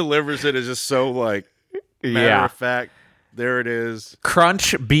way he delivers it is just so, like, matter of fact. There it is.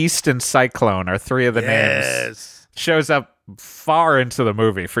 Crunch, Beast, and Cyclone are three of the names. Shows up far into the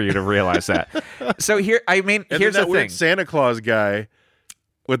movie for you to realize that. So here's the thing. Santa Claus guy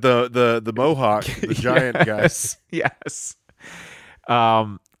with the mohawk, the giant guy. Yes.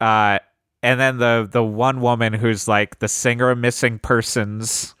 And then the one woman who's like the singer of Missing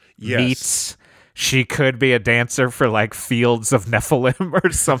Persons meets. She could be a dancer for like Fields of Nephilim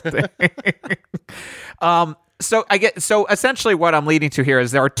or something. So essentially what I'm leading to here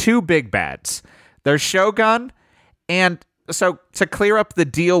is there are two big bads. There's Shogun, and so to clear up the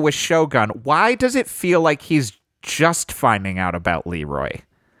deal with Shogun, why does it feel like he's just finding out about Leroy?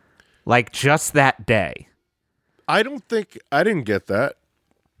 Like just that day? I didn't get that.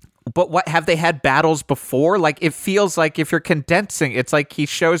 But what, have they had battles before? Like it feels like, if you're condensing, it's like he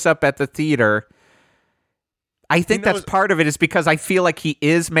shows up at the theater. I think that's part of it, is because I feel like he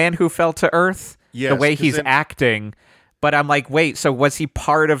is Man Who Fell to Earth. Yes, the way he's acting. But I'm like, wait, so was he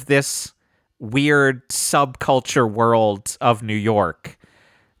part of this weird subculture world of New York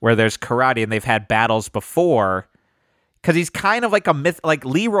where there's karate and they've had battles before? Because he's kind of like a myth, like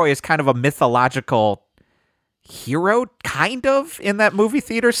Leroy is kind of a mythological hero, kind of, in that movie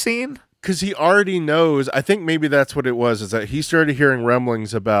theater scene. Because he already knows, I think maybe that's what it was, is that he started hearing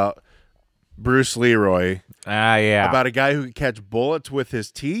rumblings about Bruce Leroy. About a guy who could catch bullets with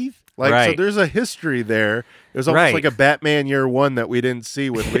his teeth. So there's a history there. It was almost like a Batman Year One that we didn't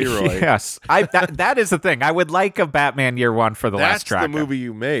see with Leroy. Yes. That is the thing. I would like a Batman Year One for The Last Dragon. That's the movie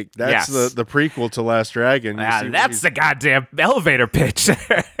you make. That's the prequel to Last Dragon. That's the goddamn elevator pitch.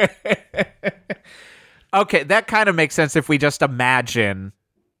 Okay, that kind of makes sense if we just imagine,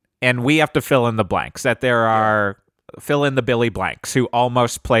 and we have to fill in the blanks, that there are, fill in the Billy Blanks, who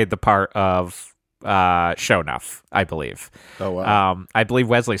almost played the part of Sho'nuff, I believe. Oh wow! I believe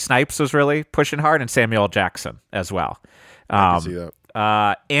Wesley Snipes was really pushing hard, and Samuel L. Jackson as well. I can see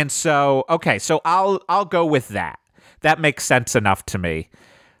that. And so, okay, so I'll go with that. That makes sense enough to me.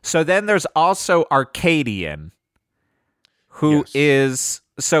 So then there's also Arcadian, who is,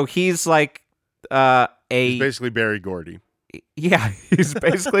 so he's like he's basically Barry Gordy. Yeah, he's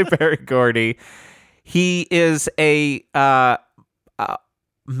basically Barry Gordy. He is a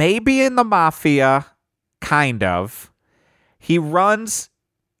maybe in the mafia, kind of. He runs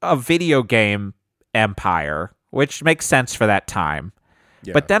a video game empire, which makes sense for that time.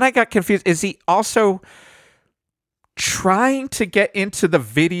 Yeah. But then I got confused. Is he also trying to get into the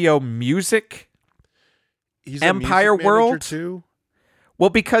video music empire world too?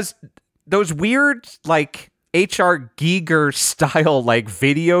 Well, because those weird, like, H.R. Giger style like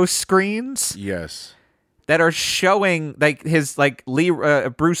video screens Yes. that are showing like his like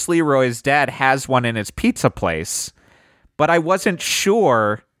Bruce Leroy's dad has one in his pizza place, but I wasn't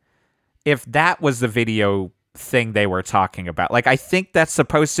sure if that was the video thing they were talking about. Like, I think that's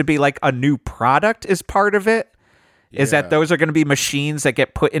supposed to be like a new product is part of it. Is that those are going to be machines that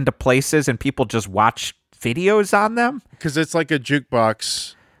get put into places and people just watch videos on them? Because it's like a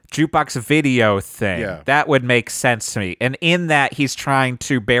jukebox Video thing. Yeah. That would make sense to me. And in that, he's trying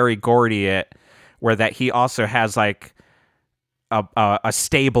to Berry Gordy it, where that he also has like a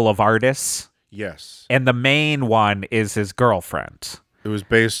stable of artists. Yes. And the main one is his girlfriend. It was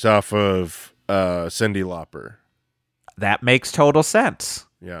based off of Cyndi Lauper. That makes total sense.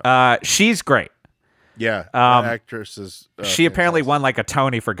 Yeah. She's great. Yeah. That actress is. She apparently fantastic. won like a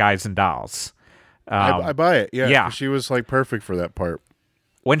Tony for Guys and Dolls. I buy it. Yeah. yeah. She was like perfect for that part.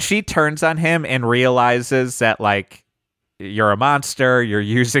 When she turns on him and realizes that like you're a monster, you're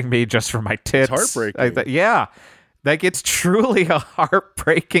using me just for my tits. It's heartbreaking. Yeah. Like, it's truly a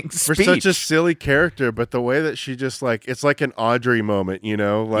heartbreaking speech. For such a silly character, but the way that she just like, it's like an Audrey moment, you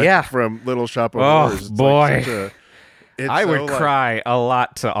know? Like Yeah. from Little Shop of Oh, Horrors. It's boy. Like such a, it's I would so, like- cry a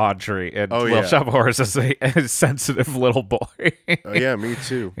lot to Audrey and Oh, Little yeah. Shop of Horrors as a sensitive little boy. Oh, yeah, me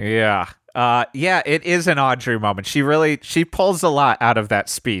too. Yeah. Yeah, it is an Audrey moment. She pulls a lot out of that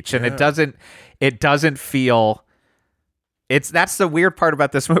speech, and it doesn't feel. That's the weird part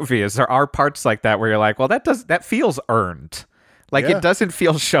about this movie is there are parts like that where you're like, well, that feels earned. Like, Yeah. it doesn't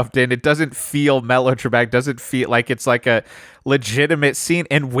feel shoved in. It doesn't feel melodramatic. Doesn't feel like it's like a legitimate scene.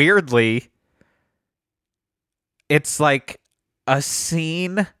 And weirdly, it's like a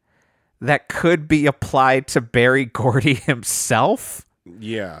scene that could be applied to Berry Gordy himself.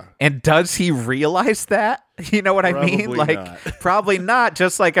 Yeah. And does he realize that? You know what I mean? Probably Like, not. probably not.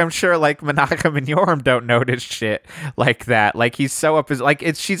 Just like I'm sure, like Menachem and Yoram don't notice shit like that. Like, he's so up his like.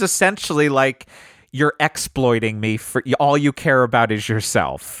 She's essentially like, you're exploiting me for all you care about is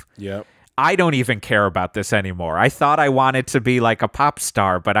yourself. Yep. I don't even care about this anymore. I thought I wanted to be like a pop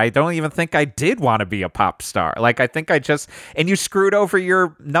star, but I don't even think I did want to be a pop star. Like, I think I just and you screwed over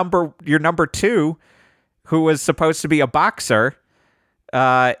your number two, who was supposed to be a boxer.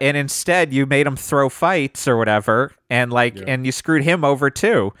 And instead you made him throw fights or whatever, and and you screwed him over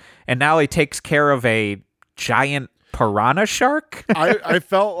too. And now he takes care of a giant piranha shark. I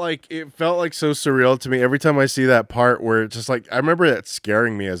felt like it felt like so surreal to me every time I see that part where it's just like I remember that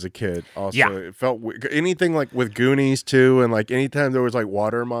scaring me as a kid. Also, Yeah. It felt anything like with Goonies too, and like anytime there was like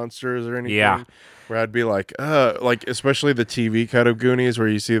water monsters or anything. Yeah. Where I'd be like especially the TV cut of Goonies where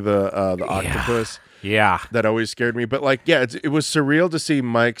you see the octopus. Yeah. That always scared me. But like, yeah, it was surreal to see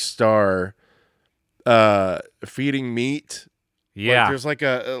Mike Starr feeding meat. Yeah. Like,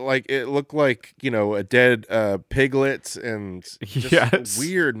 there's like it looked like, you know, a dead piglet and just Yes.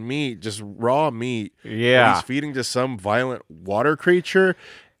 weird meat, just raw meat. Yeah. that he's feeding to some violent water creature.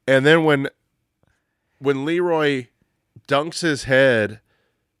 And then when Leroy dunks his head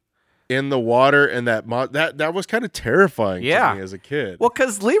in the water and that was kind of terrifying to me as a kid. Well,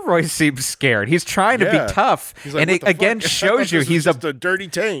 because Leroy seems scared. He's trying to Yeah. be tough. He's like, And "What it the again fuck?" I shows thought you this was he's just a dirty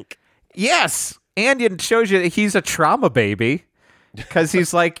tank. Yes. And it shows you that he's a trauma baby. Because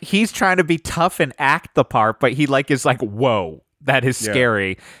he's trying to be tough and act the part, but he is like, whoa, that is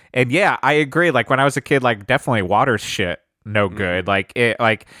scary. And yeah, I agree. Like when I was a kid, like definitely water shit, no good. Like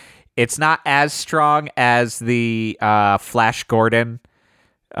it's not as strong as the Flash Gordon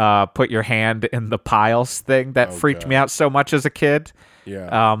put your hand in the piles thing that freaked me out so much as a kid.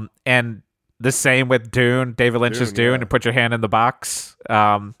 Yeah. And the same with Dune, David Lynch's Dune, and put your hand in the box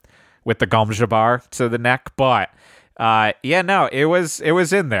with the gom jabbar to the neck. But it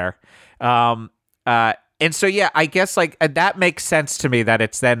was in there. And so, yeah, I guess that makes sense to me that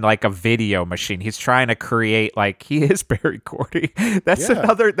it's then like a video machine. He's trying to create he is Berry Gordy.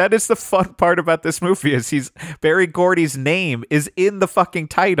 That is the fun part about this movie is Berry Gordy's name is in the fucking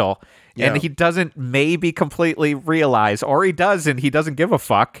title. Yeah. And he doesn't maybe completely realize, or he does, and he doesn't give a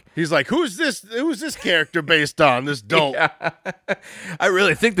fuck. He's like, who's this character based on? This dope. I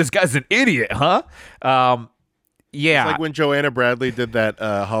really think this guy's an idiot, huh? Yeah. It's like when Joanna Bradley did that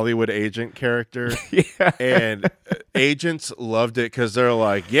Hollywood agent character. And agents loved it because they're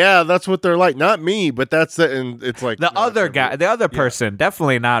like, yeah, that's what they're like. Not me, but that's it. And it's like the other guy, the other person,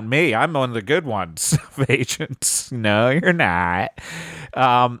 definitely not me. I'm one of the good ones of agents. No, you're not.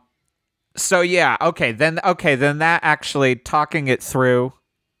 So yeah, okay, then that actually talking it through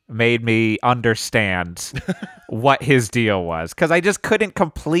made me understand what his deal was, because I just couldn't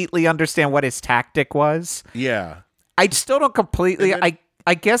completely understand what his tactic was. Yeah. I still don't completely.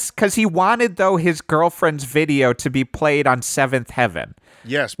 I guess because he wanted, though, his girlfriend's video to be played on Seventh Heaven.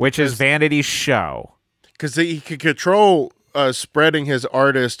 Yes. Which is Vanity's show. Because he could control spreading his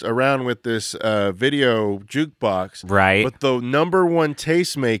artist around with this video jukebox. Right. But the number one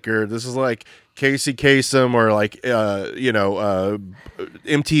tastemaker, this is like Casey Kasem or like,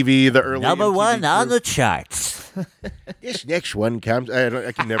 MTV, the early Number MTV one on group. the charts. This next one comes.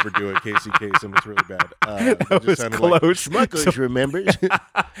 I can never do it, Casey Kasem. It's really bad. That was close. Like, Schmuckers remembers.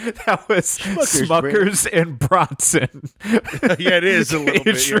 That was Smuckers and Bronson. yeah, it is a little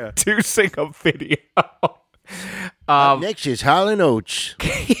bit. Yeah. Introducing a video. Up next is Hall & Oates.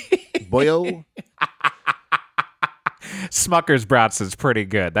 Boyo. Smuckers Bronson's pretty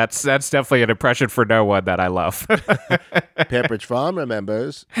good. That's definitely an impression for no one that I love. Pepperidge Farm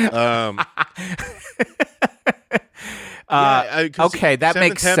remembers. Okay, that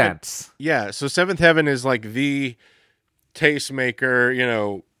makes sense. Yeah, so Seventh Heaven is like the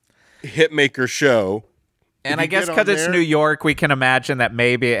tastemaker, hitmaker show. And If I you guess get because on it's there- New York, we can imagine that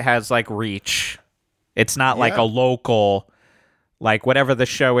maybe it has like reach. It's not like Yeah. a local, like whatever the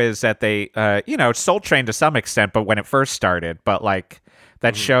show is that they, Soul Train to some extent, but when it first started, but like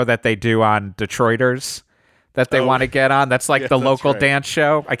that show that they do on Detroiters that they want to get on, that's like Yeah, the that's local right. dance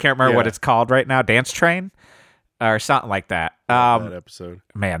show. I can't remember what Yeah. it's called right now. Dance Train or something like that. that episode.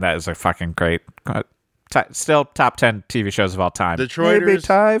 Man, that is a fucking great, still top 10 TV shows of all time. Detroiters, Maybe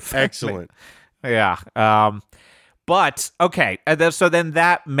time. excellent. Yeah. But okay, so then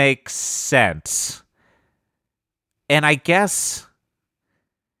that makes sense. And I guess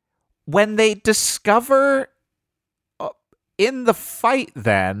when they discover in the fight,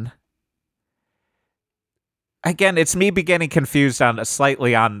 then again, it's me getting confused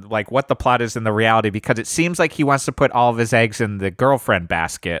slightly on like what the plot is in the reality, because it seems like he wants to put all of his eggs in the girlfriend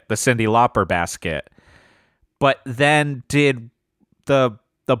basket, the Cyndi Lauper basket. But then did the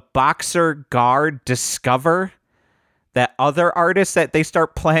boxer guard discover that other artist that they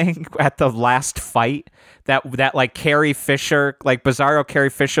start playing at the last fight, that like Carrie Fisher, like Bizarro Carrie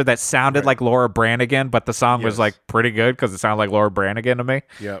Fisher, that sounded like Laura Branigan, but the song was Yes. like pretty good because it sounded like Laura Branigan to me.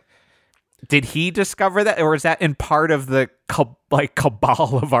 Yep. Did he discover that, or is that in part of the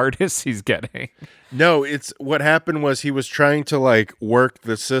cabal of artists he's getting? No, it's what happened was he was trying to like work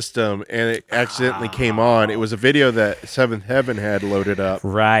the system and it accidentally came on. It was a video that Seventh Heaven had loaded up.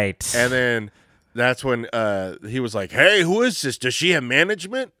 Right. And then that's when he was like, "Hey, who is this? Does she have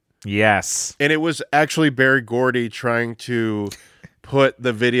management?" Yes. And it was actually Barry Gordy trying to put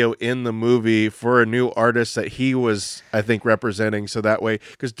the video in the movie for a new artist that he was, I think, representing. So that way,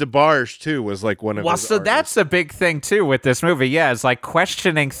 because DeBarge too was like one of Well, his so artists. that's a big thing too with this movie. Yeah, it's like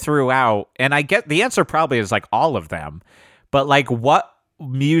questioning throughout, and I get the answer probably is like all of them, but like what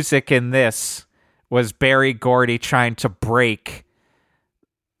music in this was Barry Gordy trying to break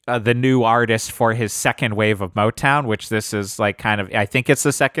the new artist for his second wave of Motown, which this is like kind of, I think it's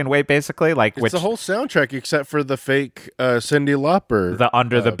the second wave basically, like It's which the whole soundtrack except for the fake Cyndi Lauper. the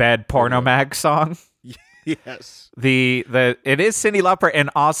Under the Bed porno mag song. Yes. It is Cyndi Lauper and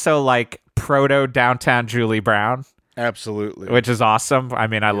also like proto Downtown Julie Brown, Absolutely. which is awesome. I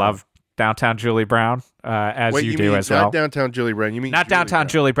mean, I love Downtown Julie Brown, as Wait, you you do mean as not well. Downtown Julie Brown. You mean Not Downtown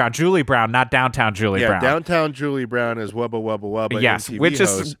Julie Brown. Julie Brown, not Downtown Julie Yeah, Brown. Downtown Julie Brown is Wubba Wubba Wubba. Yes, MTV which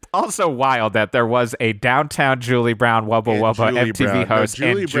host. is also wild that there was a Downtown Julie Brown Wubba And Wubba Julie MTV Brown. No, host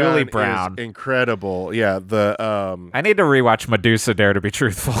and Julie Brown. is incredible. Yeah, the I need to rewatch Medusa, Dare to be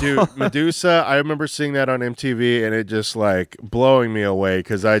truthful. dude Medusa. I remember seeing that on MTV and it just like blowing me away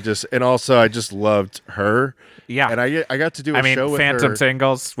because I just loved her. Yeah. And I got to do a show with Phantom her.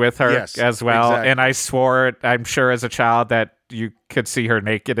 Singles with her Yes, as well. exactly. And I swore, I'm sure as a child, that you could see her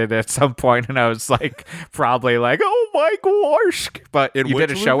naked at some point, and I was like, probably like, oh my gosh. But In you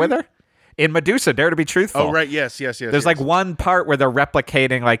did a which show with movie? her? In Medusa, Dare to be truthful. Oh right, yes. There's like one part where they're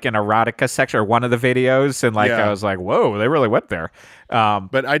replicating like an erotica section or one of the videos, and like Yeah. I was like, whoa, they really went there.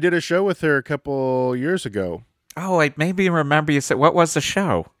 But I did a show with her a couple years ago. Oh, I maybe remember you said, what was the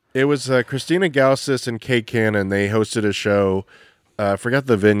show? It was Christina Gaussis and Kay Cannon. They hosted a show. I forgot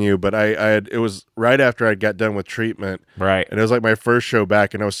the venue, but it was right after I got done with treatment. Right. And it was like my first show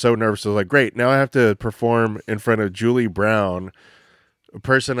back, and I was so nervous. I was like, great, now I have to perform in front of Julie Brown, a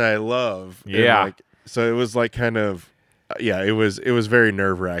person I love. And, Yeah. like, so it was like kind of, it was very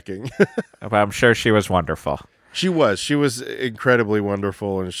nerve-wracking. But I'm sure she was wonderful. She was incredibly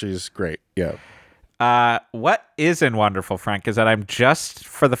wonderful, and she's great. Yeah. What isn't wonderful, Frank, is that I'm just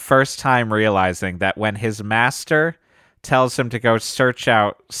for the first time realizing that when his master tells him to go search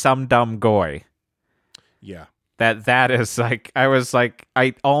out some dumb goy, Yeah. that is like, I was like,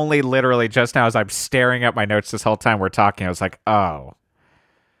 I only literally just now as I'm staring at my notes this whole time we're talking, I was like, oh,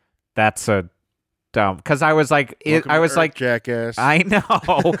 That's a dumb, because I was like, Welcome I to was Earth, like, jackass. I know.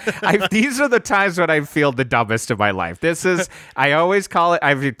 These are the times when I feel the dumbest of my life. This is, I always call it,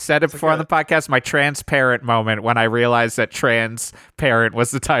 I've said it before on the podcast, my transparent moment when I realized that Transparent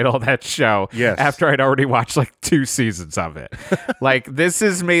was the title of that show. Yes. After I'd already watched like 2 seasons of it. Like, this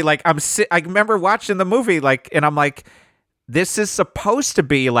is me. Like, I remember watching the movie, like, and I'm like, this is supposed to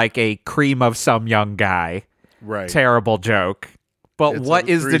be like a cream of some young guy. Right. Terrible joke. But It's what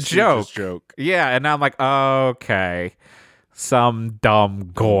a is Three the Stooges joke? joke. Yeah, and I'm like, okay, some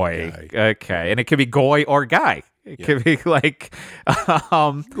dumb goy. Guy. Okay, and it could be goy or guy. It could be like,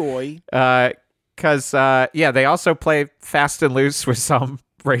 Goy. because they also play fast and loose with some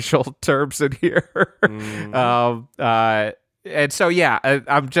racial terms in here. And so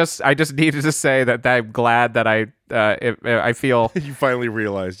I just needed to say that I'm glad that I feel. You finally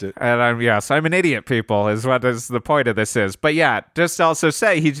realized it. And I'm an idiot, people, is what is the point of this is. But yeah, just also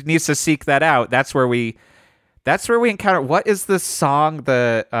say he needs to seek that out. That's where we encounter, what is the song?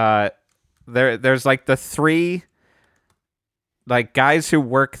 There's like the 3 like guys who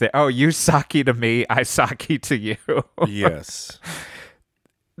work there. Oh, you sake to me, I sake to you. Yes.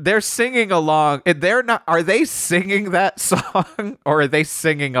 They're singing along. They're not. Are they singing that song, or are they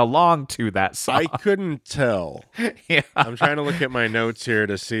singing along to that song? I couldn't tell. Yeah. I'm trying to look at my notes here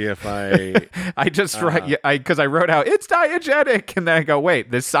to see if I. I just write because I wrote out it's diegetic, and then I go,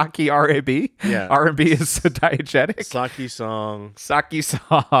 wait, this sake R&B? Yeah. R&B is diegetic. Sake song. Sake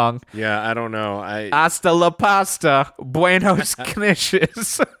song. Yeah, I don't know. Hasta la pasta. Buenos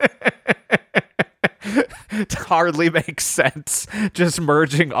knishes. Hardly makes sense. Just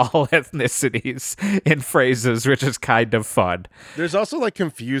merging all ethnicities in phrases, which is kind of fun. There's also like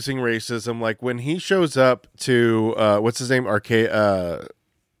confusing racism. Like when he shows up to what's his name? What's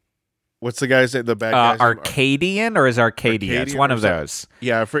the guy's name? The bad guy's name? Arcadian, or is Arcadia? It's one of those.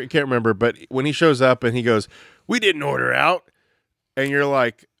 Yeah, can't remember. But when he shows up and he goes, "We didn't order out," and you're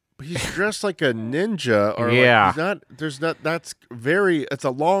like, he's dressed like a ninja, or yeah. like he's not. There's not. That's very. It's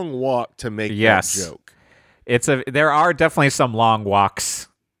a long walk to make yes. that joke. There are definitely some long walks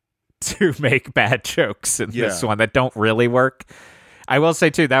to make bad jokes in this one that don't really work. I will say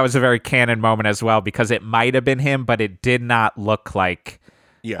too, that was a very canon moment as well, because it might have been him, but it did not look like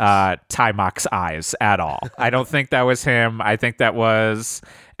Timok's eyes at all. I don't think that was him. I think that was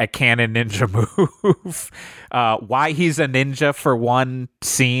a canon ninja move. Why he's a ninja for one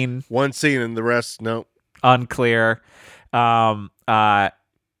scene and the rest, no. Unclear.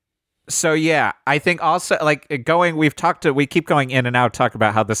 So yeah, I think also like we keep going in and out, talk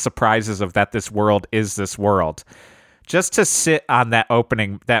about how the surprises of that this world is this world. Just to sit on that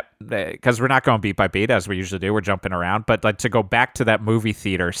opening, because we're not going beat by beat as we usually do, we're jumping around, but like to go back to that movie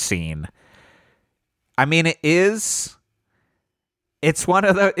theater scene. I mean, it's one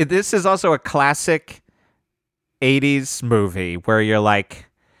of this is also a classic 80s movie where you're like,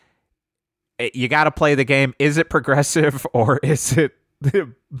 you got to play the game. Is it progressive or is it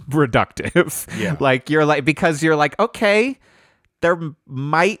reductive? Yeah. Because you're like, okay, there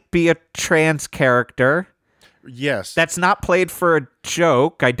might be a trans character. Yes. That's not played for a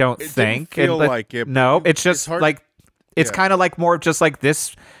joke, I don't think. Didn't feel like it. No, it's just it's kind of like more of just like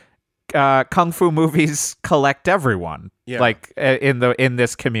this kung fu movies collect everyone. Yeah. Like in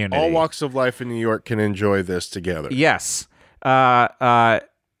this community. All walks of life in New York can enjoy this together. Yes.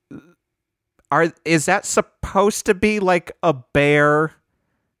 Is that supposed to be like a bear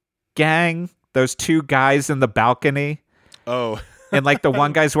gang? Those 2 guys in the balcony? Oh. And like the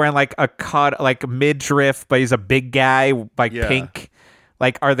one guy's wearing like a cut, like midriff, but he's a big guy, like pink.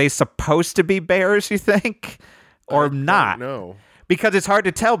 Like, are they supposed to be bears, you think? Or not? No. Because it's hard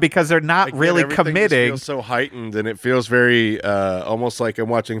to tell because they're not really committing. It feels so heightened, and it feels very almost like I'm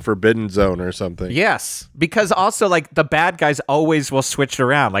watching Forbidden Zone or something. Yes. Because also like the bad guys always will switch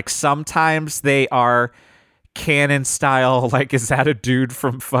around. Like sometimes they are canon style, like, is that a dude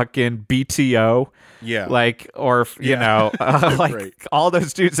from fucking BTO? Yeah. Like, or, you know, like Right. all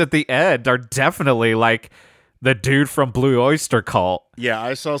those dudes at the end are definitely like the dude from Blue Oyster Cult. Yeah,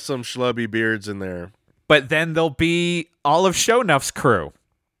 I saw some schlubby beards in there. But then there'll be all of Shownuff's crew.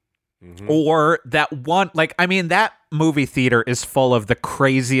 Mm-hmm. Or that one, like, I mean, that movie theater is full of the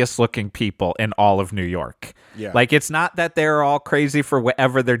craziest looking people in all of New York. Yeah. Like, it's not that they're all crazy for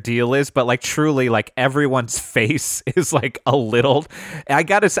whatever their deal is, but like truly, like everyone's face is like a little. I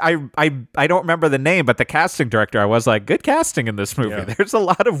gotta say, I don't remember the name, but the casting director, I was like, good casting in this movie. Yeah. There's a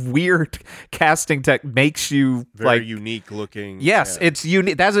lot of weird casting that makes you very like unique looking. Yes, yeah. it's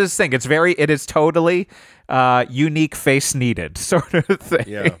unique. That's his thing. It is totally unique face needed sort of thing.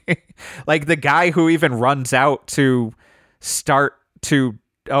 Yeah. Like the guy who even runs out to start to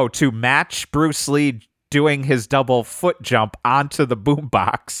to match Bruce Lee doing his double foot jump onto the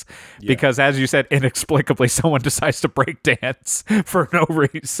boombox because, as you said, inexplicably someone decides to break dance for no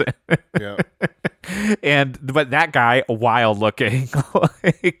reason. Yeah. But that guy, wild looking.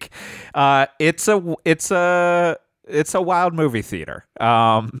 Like, it's a wild movie theater.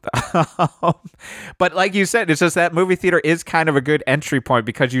 But like you said, it's just that movie theater is kind of a good entry point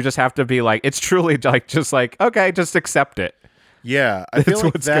because you just have to be like, it's truly like, just like, okay, just accept it. Yeah. I feel That's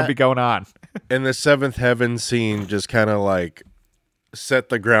like what's going to be going on. And the seventh heaven scene just kind of like set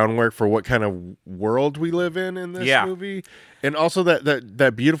the groundwork for what kind of world we live in this movie. And also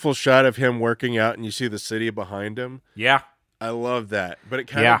that beautiful shot of him working out and you see the city behind him. Yeah. I love that. But it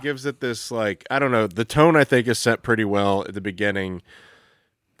kind of gives it this, like, I don't know, the tone I think is set pretty well at the beginning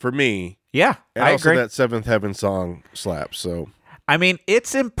for me. Yeah, and I also agree. that seventh heaven song slaps. So I mean,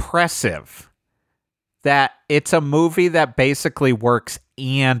 it's impressive that it's a movie that basically works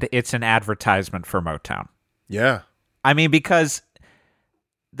and it's an advertisement for Motown. yeah. I mean, because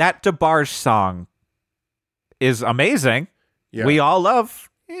that DeBarge song is amazing. Yeah. We all love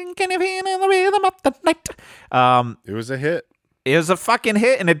Can You Feel the Rhythm of the Night? It was a hit. It was a fucking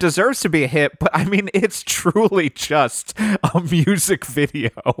hit, and it deserves to be a hit, but I mean, it's truly just a music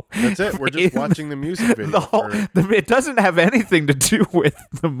video. That's it. We're just watching the music video. It doesn't have anything to do with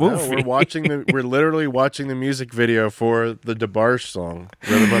the movie. No, we're literally watching the music video for the DeBarge song,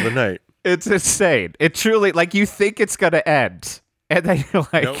 Rhythm of the Night. It's insane. It truly, like, you think it's going to end. And then you're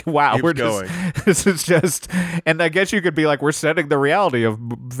like, nope, wow, keeps we're going. This is just, and I guess you could be like, we're setting the reality of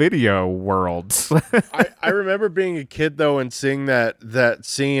video worlds. I remember being a kid, though, and seeing that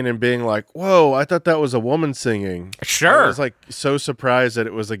scene and being like, whoa, I thought that was a woman singing. Sure. I was like so surprised that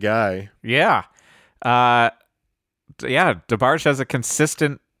it was a guy. Yeah. DeBarge has a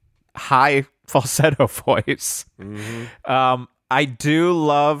consistent high falsetto voice. Mm-hmm. I do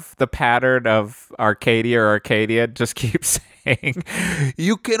love the pattern of Arcadia just keeps saying,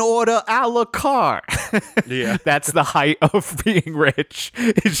 you can order a la carte. Yeah. That's the height of being rich,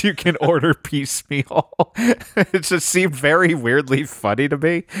 is you can order piecemeal. It just seemed very weirdly funny to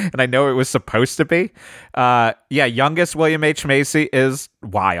me, and I know it was supposed to be. Youngest William H. Macy is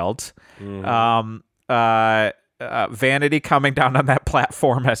wild. Mm-hmm. Vanity coming down on that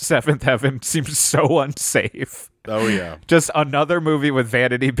platform at Seventh Heaven seems so unsafe. Oh, yeah. Just another movie with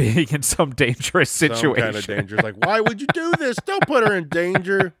Vanity being in some dangerous situation. Some kind of dangerous. Like, why would you do this? Don't put her in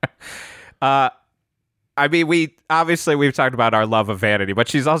danger. I mean, we've talked about our love of Vanity, but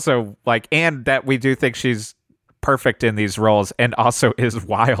she's also like, and that we do think she's perfect in these roles and also is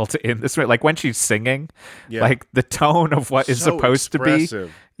wild in this way. Like when she's singing, like the tone of what is supposed expressive. To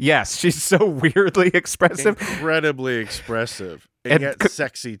be. Yes, she's so weirdly expressive. Incredibly expressive. And yet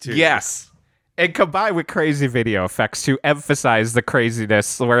sexy, too. Yes. And combined with crazy video effects to emphasize the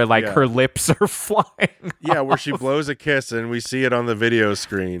craziness where, like, her lips are flying. Yeah, where she blows a kiss and we see it on the video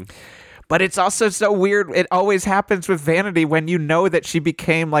screen. But it's also so weird. It always happens with Vanity when you know that she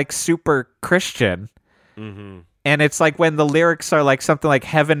became, like, super Christian. Mm-hmm. And it's like when the lyrics are like something like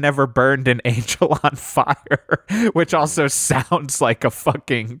Heaven Never Burned an Angel on Fire, which also sounds like a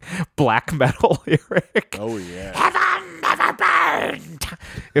fucking black metal lyric. Oh, yeah. Heaven never burned.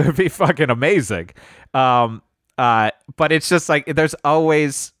 It would be fucking amazing. But it's just like there's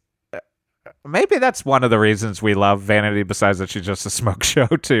always... Maybe that's one of the reasons we love Vanity, besides that she's just a smoke show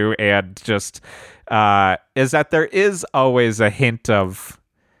too, and just is that there is always a hint of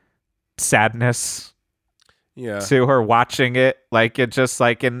sadness to her watching it. Like it just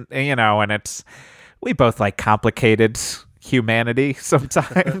like, and it's, we both like complicated humanity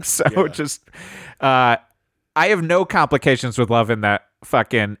sometimes. So just I have no complications with loving that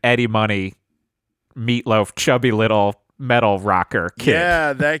fucking Eddie Money Meatloaf chubby little metal rocker kid.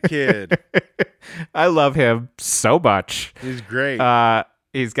 Yeah, that kid. I love him so much. He's great.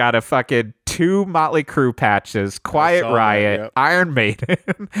 He's got a fucking 2 Motley Crue patches, Quiet Riot, Iron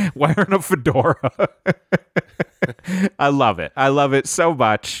Maiden, wearing a fedora. I love it. I love it so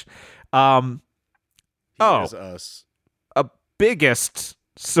much. He is us. A biggest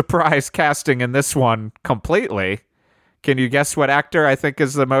surprise casting in this one completely. Can you guess what actor I think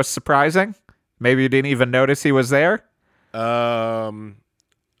is the most surprising? Maybe you didn't even notice he was there. Are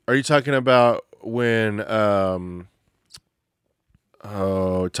you talking about when Tom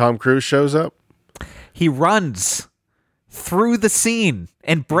Cruise shows up? He runs through the scene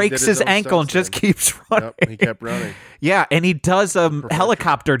and breaks his ankle and just keeps running. Yep, he kept running. Yeah, and he does a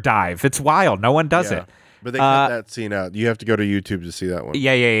helicopter dive. It's wild. No one does it. But they cut that scene out. You have to go to YouTube to see that one.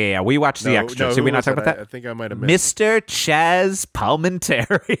 Yeah. We watched the extras. Did we not talk about that? I think I might have missed. Mr. Chaz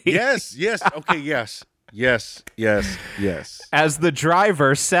Palminteri. Yes. Okay, yes. Yes, yes, yes. As the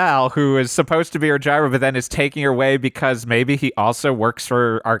driver, Sal, who is supposed to be her driver, but then is taking her away because maybe he also works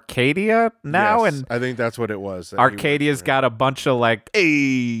for Arcadia now, Yes, and I think that's what it was. that he worked Arcadia's for. got a bunch of like,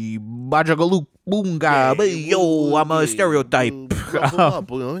 hey, Bajagalu Boonga, hey, yo, I'm a stereotype.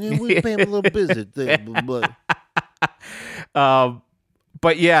 We pay him a little visit thing, but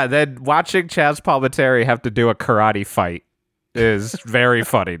But yeah, then watching Chaz Palminteri have to do a karate fight is very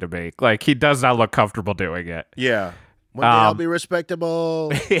funny to me. Like, he does not look comfortable doing it. Yeah. one day I'll be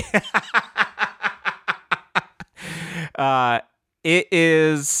respectable. It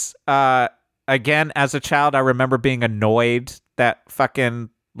is, again, as a child, I remember being annoyed that fucking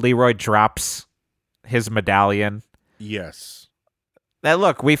Leroy drops his medallion. Yes. Now,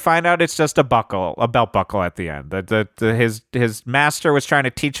 look, we find out it's just a belt buckle at the end. His master was trying to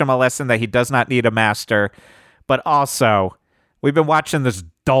teach him a lesson that he does not need a master. But also, we've been watching this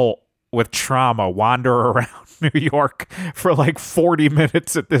dolt with trauma wander around New York for like 40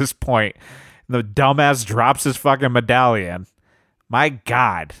 minutes at this point. The dumbass drops his fucking medallion. My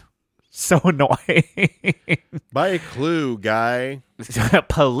God. So annoying. Buy a clue, guy.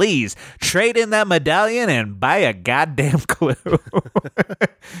 Please trade in that medallion and buy a goddamn clue.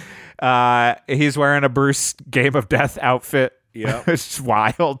 He's wearing a Bruce Game of Death outfit. Yeah. It's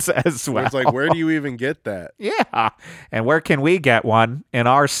wild as well. It's like, where do you even get that? Yeah. And where can we get one in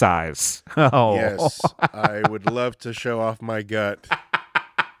our size? Oh. Yes. I would love to show off my gut.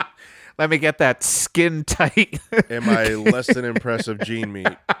 Let me get that skin tight. And my less than impressive gene meat.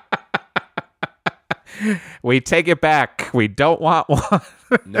 We take it back. We don't want one.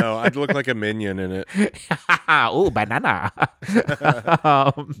 No, I'd look like a minion in it. Ooh, banana.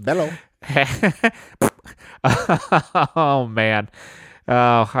 Bello. Oh, man.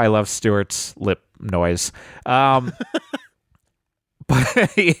 Oh, I love Stuart's lip noise. But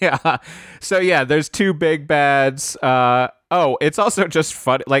yeah. So yeah, there's two big bads. It's also just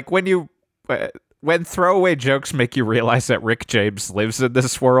fun. Like when throwaway jokes make you realize that Rick James lives in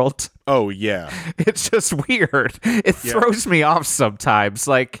this world. Oh, yeah. It's just weird. It throws me off sometimes.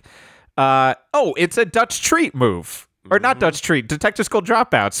 Like, it's a Dutch treat move. Or not Dutch treat, Detective School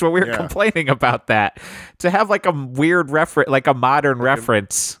Dropouts, when we were complaining about that. To have like a weird reference, like a modern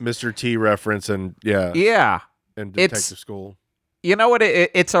reference. Mr. T reference and yeah. Yeah. And Detective School. You know what?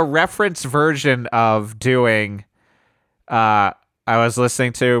 It's a reference version of doing, I was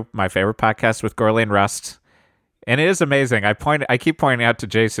listeing to my favorite podcast with Gorley and Rust, and it is amazing. I keep pointing out to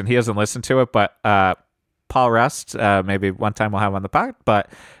Jason, he hasn't listened to it, but Paul Rust, maybe one time we'll have on the pod,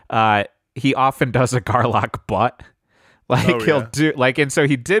 but he often does a Garlock butt. Like he'll do like, and so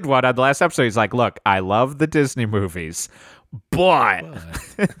he did one on the last episode. He's like, look, I love the Disney movies, but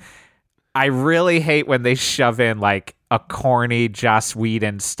I really hate when they shove in like a corny Joss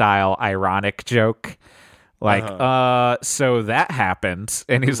Whedon style ironic joke. Like, so that happened.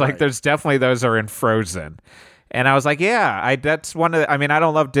 And he's like, there's definitely those are in Frozen. And I was like, yeah, that's one of the, I mean, I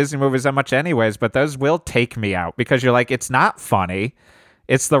don't love Disney movies that much anyways, but those will take me out because you're like, it's not funny.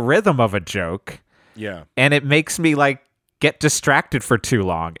 It's the rhythm of a joke. Yeah. And it makes me like get distracted for too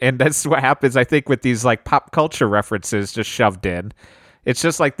long. And that's what happens, I think, with these like pop culture references just shoved in. It's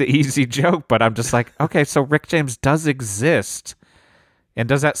just like the easy joke, but I'm just like, okay, so Rick James does exist. And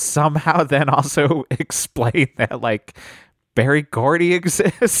does that somehow then also explain that like Barry Gordy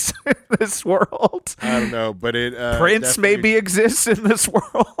exists in this world? I don't know, but it Prince maybe exists in this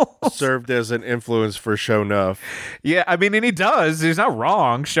world. Served as an influence for Sho'nuff. Yeah, I mean, and he does. He's not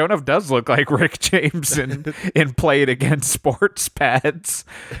wrong. Sho'nuff does look like Rick James in Play It Again sports pads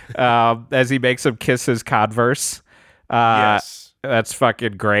as he makes him kiss his Converse. Yes. That's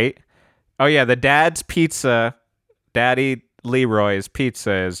fucking great. Oh, yeah, the dad's pizza, Daddy Leroy's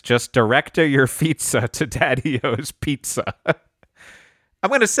pizza is just director your pizza to Daddy-O's pizza. I'm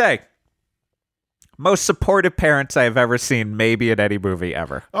going to say, most supportive parents I have ever seen, maybe in any movie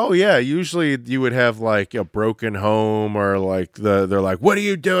ever. Oh, yeah. Usually you would have like a broken home or like they're like, what are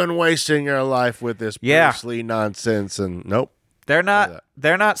you doing wasting your life with this Bruce Lee nonsense? And nope. They're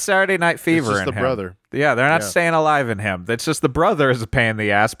not Saturday Night Fever It's in just the him. brother. Yeah, they're not staying alive in him. It's just the brother is a pain in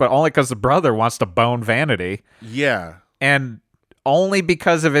the ass, but only because the brother wants to bone Vanity. Yeah. And only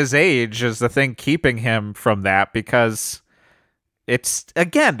because of his age is the thing keeping him from that, because it's,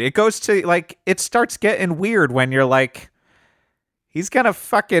 again, it goes to, like, it starts getting weird when you're like, he's gonna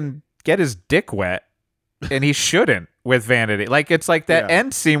fucking get his dick wet, and he shouldn't. with Vanity. Like, it's like that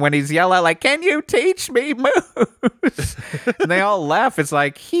end scene when he's yelling, like, can you teach me moves? And they all laugh. It's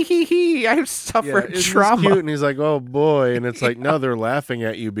like, he, I've suffered trauma. Cute, and he's like, oh boy. And it's like, no, they're laughing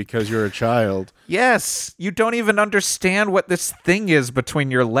at you because you're a child. Yes, you don't even understand what this thing is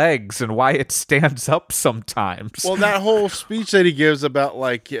between your legs and why it stands up sometimes. Well, that whole speech that he gives about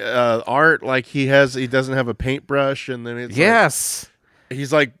like art, like he doesn't have a paintbrush, and then it's yes.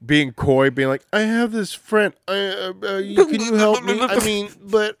 He's like being coy, being like, I have this friend. Can you help me? I mean,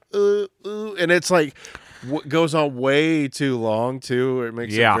 but, and it's like, goes on way too long, too. It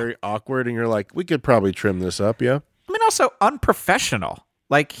makes it very awkward. And you're like, we could probably trim this up. Yeah. I mean, also unprofessional.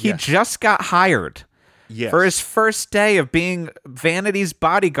 Like, he just got hired for his first day of being Vanity's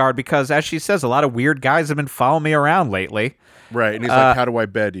bodyguard because, as she says, a lot of weird guys have been following me around lately. Right. And he's like, how do I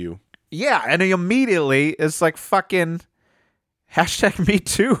bed you? Yeah. And he immediately is like, fucking... #me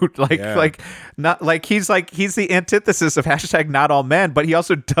too. Not like he's the antithesis of #not all men, but he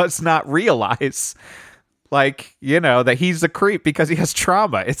also does not realize, like, that he's a creep because he has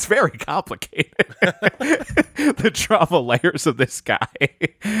trauma. It's very complicated. The trauma layers of this guy.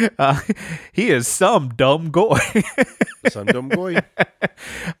 He is some dumb goy. Some dumb goy.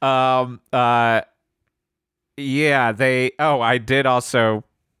 I did also.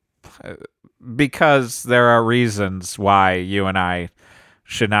 Because there are reasons why you and I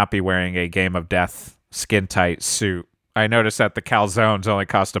should not be wearing a Game of Death skin tight suit. I noticed that the calzones only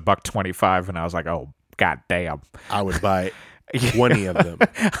cost $1.25, and I was like, "Oh, god damn!" I would buy 20 of them.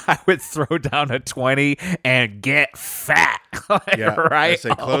 I would throw down a 20 and get fat. Right? I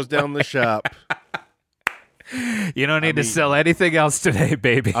say close down the shop. You don't need to sell anything else today,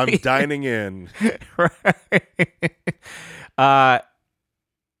 baby. I'm dining in. Right.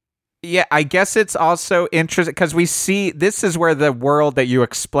 Yeah, I guess it's also interesting because we see this is where the world that you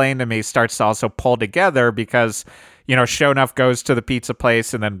explained to me starts to also pull together because, Shonuff goes to the pizza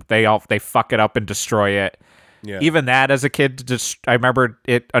place and then they fuck it up and destroy it. Yeah. Even that as a kid, I remember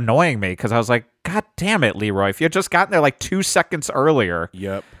it annoying me because I was like, God damn it, Leroy. If you had just gotten there like 2 seconds earlier,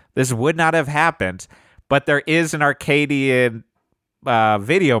 this would not have happened. But there is an Arcadian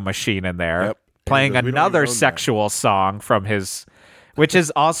video machine in there playing another sexual song from his... Which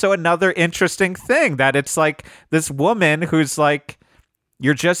is also another interesting thing, that it's like this woman who's like,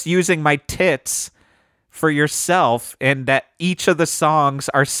 you're just using my tits for yourself, and that each of the songs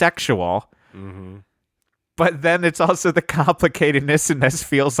are sexual. Mm-hmm. But then it's also the complicatedness, and this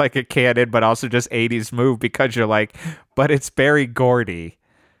feels like a canon, but also just 80s move, because you're like, but it's Berry Gordy.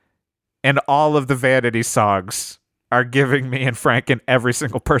 And all of the Vanity songs are giving me and Frank and every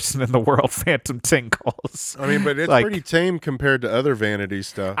single person in the world phantom tingles. I mean, but it's like, pretty tame compared to other Vanity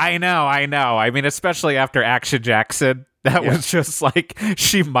stuff. I know. I mean, especially after Action Jackson, that was just like,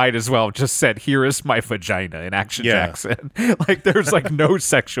 she might as well have just said, here is my vagina in Action Jackson. Like, there's like no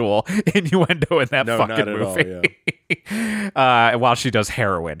sexual innuendo in that fucking movie. All, while she does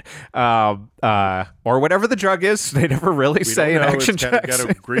heroin. Or whatever the drug is. They never really say in Action Jackson. It's got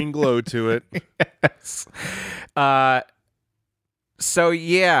a green glow to it. Yes. So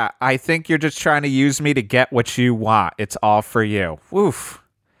yeah, I think you're just trying to use me to get what you want. It's all for you. Oof.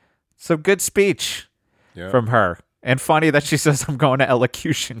 So good speech from her. And funny that she says, I'm going to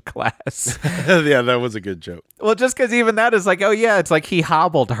elocution class. Yeah, that was a good joke. Well, just because even that is like, oh yeah, it's like he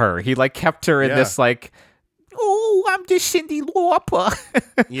hobbled her. He like kept her in this like, oh, I'm just Cyndi Lauper.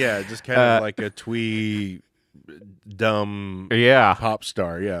 Yeah, just kind of like a twee, dumb pop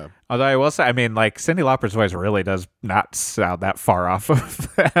star, Although I will say, I mean, like, Cyndi Lauper's voice really does not sound that far off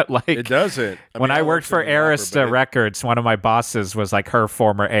of that. Like, it doesn't. When I worked for Arista Records, one of my bosses was like her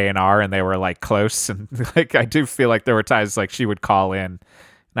former A&R, and they were like close. And like, I do feel like there were times like she would call in, and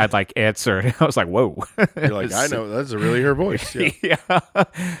I'd like answer, and I was like, "Whoa!" You're like, I know that's really her voice. Yeah.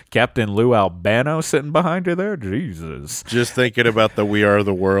 Captain Lou Albano sitting behind her there. Jesus. Just thinking about the "We Are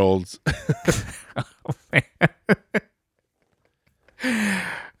the World." Oh, man.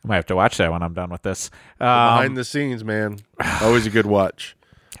 I might have to watch that when I'm done with this. Behind the scenes, man. Always a good watch.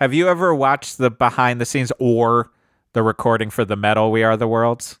 Have you ever watched the behind the scenes or the recording for the metal We Are the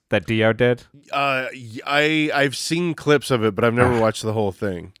Worlds that Dio did? I've seen clips of it, but I've never watched the whole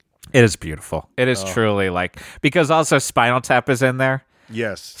thing. It is beautiful. It is truly like, because also Spinal Tap is in there.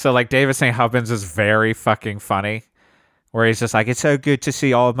 Yes. So like David St. Hubbins is very fucking funny. Where he's just like, it's so good to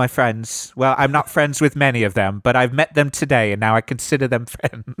see all of my friends. Well, I'm not friends with many of them, but I've met them today, and now I consider them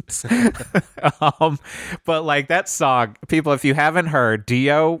friends. But like that song, people, if you haven't heard,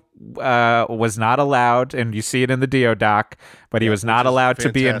 Dio was not allowed, and you see it in the Dio doc, but he was not allowed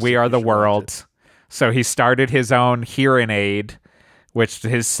to be in We Are the World. So he started his own hearing aid which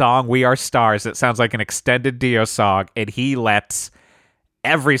his song "We Are Stars." It sounds like an extended Dio song, and he lets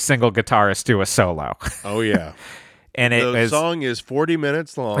every single guitarist do a solo. Oh yeah. And The song is 40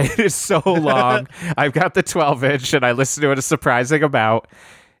 minutes long. It is so long. I've got the 12-inch, and I listened to it a surprising amount.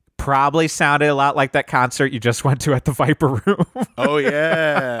 Probably sounded a lot like that concert you just went to at the Viper Room. Oh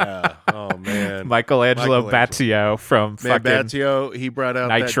yeah. Oh man. Michelangelo Battio from fucking Battio, he brought out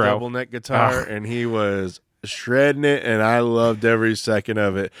Nitro. that double neck guitar and he was shredding it, and I loved every second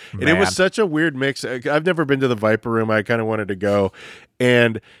of it. And it was such a weird mix. I've never been to the Viper Room. I kind of wanted to go,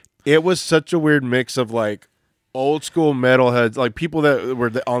 and it was such a weird mix of like old school metalheads, like people that were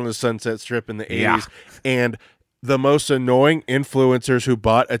on the Sunset Strip in the 80s, and the most annoying influencers who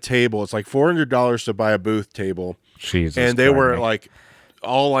bought a table. It's like $400 to buy a booth table. Jesus, and they were like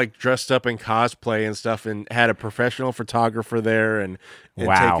all like dressed up in cosplay and stuff, and had a professional photographer there, and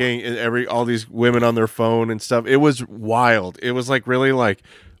taking all these women on their phone and stuff. It was wild. It was like really like,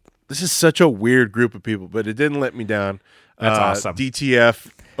 this is such a weird group of people, but it didn't let me down. That's awesome.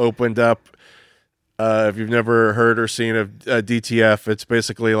 DTF opened up. If you've never heard or seen of DTF, it's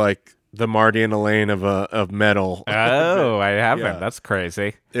basically like the Marty and Elaine of metal. Oh, I haven't. Yeah. That's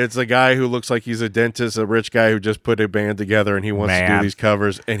crazy. It's a guy who looks like he's a dentist, a rich guy who just put a band together, and he wants to do these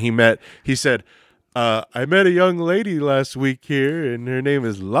covers. And he said, I met a young lady last week here, and her name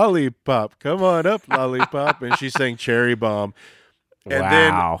is Lollipop. Come on up, Lollipop. And she sang Cherry Bomb. And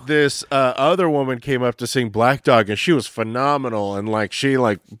then this other woman came up to sing Black Dog, and she was phenomenal. And like she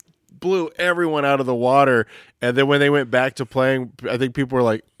like blew everyone out of the water. And then when they went back to playing, I think people were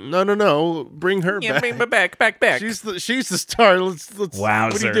like, no, bring her back. Bring me back. She's the star. Let's Wowzers.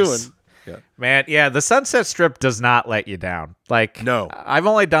 What are you doing? Yeah. Man, yeah, the Sunset Strip does not let you down. Like, no. I've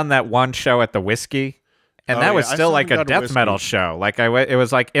only done that one show at the Whiskey, and that was still like a death metal show. Like, it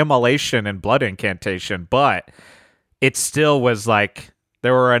was like Immolation and Blood Incantation, but it still was like,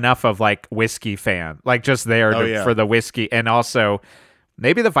 there were enough of like Whiskey fan, like just there for the Whiskey, and also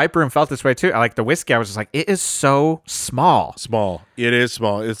maybe the Viper Room felt this way too. I like the Whiskey. I was just like, it is so small. It is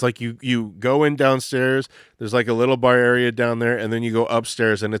small. It's like you go in downstairs. There's like a little bar area down there, and then you go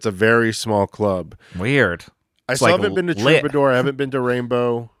upstairs, and it's a very small club. Weird. I still haven't been to Troubadour. I haven't been to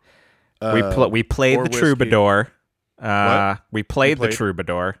Rainbow. We played the Troubadour. We played the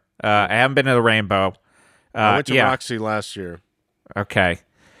Troubadour. I haven't been to the Rainbow. I went to Roxy last year. Okay.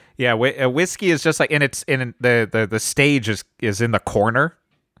 Yeah, Whiskey is just like, and it's in the stage is in the corner,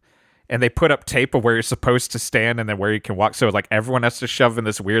 and they put up tape of where you're supposed to stand and then where you can walk. So like everyone has to shove in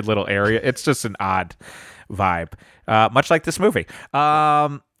this weird little area. It's just an odd vibe, much like this movie.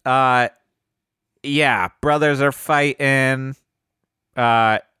 Yeah, brothers are fighting.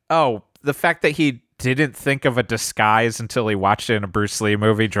 The fact that he didn't think of a disguise until he watched it in a Bruce Lee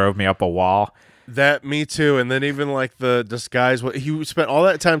movie drove me up a wall. That, me too. And then even like the disguise, he spent all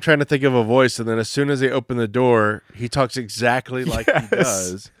that time trying to think of a voice, and then as soon as they open the door, he talks exactly like he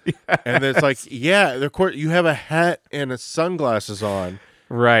does. Yes. And it's like, you have a hat and sunglasses on.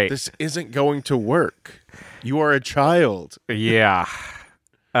 Right. This isn't going to work. You are a child. Yeah.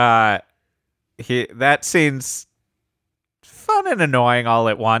 That seems fun and annoying all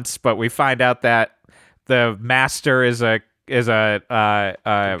at once, but we find out that the master is a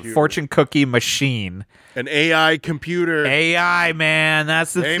fortune cookie machine. An AI computer. AI, man.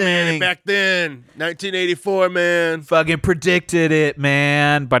 That's the thing. Man, back then, 1984, man. Fucking predicted it,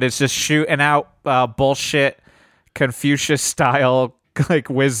 man. But it's just shooting out bullshit, Confucius-style like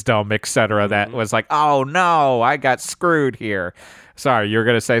wisdom, etc. That was like, oh no, I got screwed here. Sorry, you were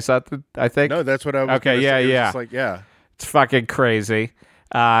going to say something, I think? No, that's what I was Okay, yeah, say. yeah. It's like, yeah. It's fucking crazy.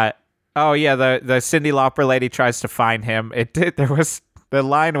 Oh yeah, the Cyndi Lauper lady tries to find him. There was the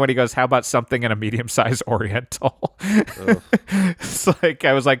line when he goes, "How about something in a medium-sized Oriental?" It's like,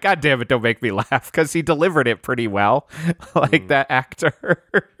 I was like, God damn it, don't make me laugh, because he delivered it pretty well, like that actor.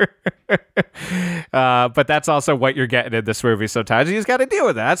 But that's also what you're getting in this movie. Sometimes you just got to deal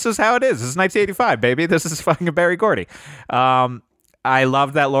with that. That's just how it is. This is 1985, baby. This is fucking Barry Gordy. I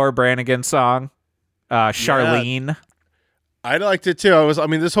love that Laura Branigan song, Charlene. Yeah. I liked it too.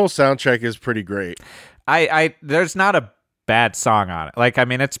 This whole soundtrack is pretty great. There's not a bad song on it. Like,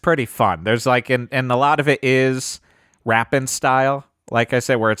 it's pretty fun. There's like, and a lot of it is rapping style. Like I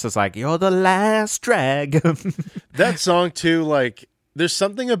said, where it's just like, you're the last dragon. That song too, like, there's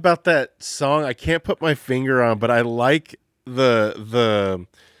something about that song I can't put my finger on, but I like the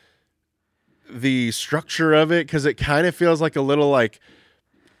structure of it, because it kind of feels like a little like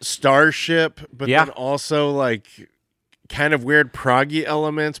Starship, but then also like kind of weird proggy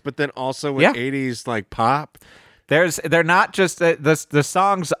elements, but then also with 80s like pop. They're not just the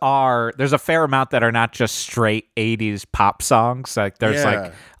songs are. There's a fair amount that are not just straight 80s pop songs. Like there's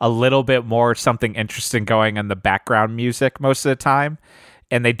like a little bit more something interesting going in the background music most of the time,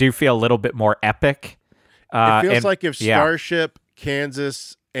 and they do feel a little bit more epic. It feels like if Starship,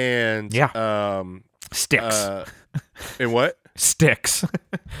 Kansas, and Sticks and what Sticks,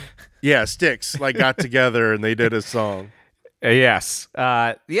 Sticks like got together and they did a song. Yes.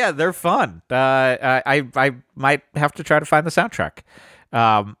 They're fun. I might have to try to find the soundtrack.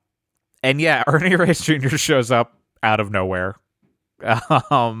 And Ernie Reyes Jr. shows up out of nowhere.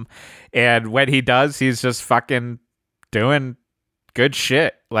 And when he does, he's just fucking doing good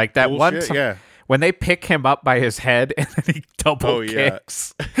shit. Like that one time when they pick him up by his head and then he double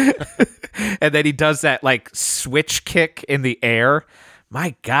kicks. And then he does that like switch kick in the air.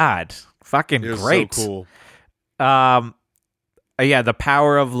 My God. Fucking great. So cool. The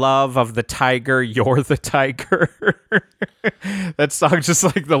power of love of the tiger, you're the tiger. That song, just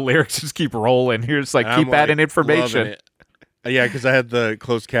like the lyrics just keep rolling. You're just like, keep adding information. Yeah, because I had the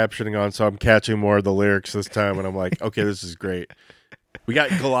closed captioning on, so I'm catching more of the lyrics this time, and I'm like, okay, this is great. We got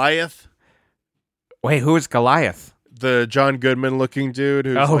Goliath. Wait, who is Goliath? The John Goodman looking dude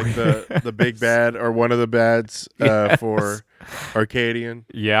who's like the big bad or one of the bads for Arcadian.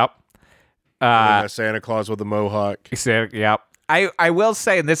 Yep. Santa Claus with a mohawk. Yep. I will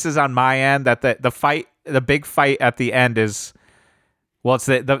say, and this is on my end, that the big fight at the end is, well, it's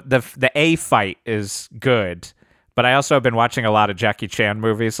the A fight is good, but I also have been watching a lot of Jackie Chan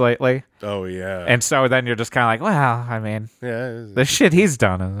movies lately. Oh yeah, and so then you're just kind of like, well, I mean, the shit he's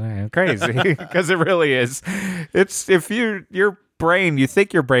done is crazy because it really is. It's if your brain, you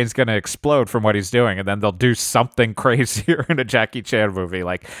think your brain's gonna explode from what he's doing, and then they'll do something crazier in a Jackie Chan movie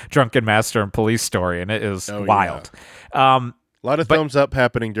like Drunken Master and Police Story, and it is wild. A lot of thumbs up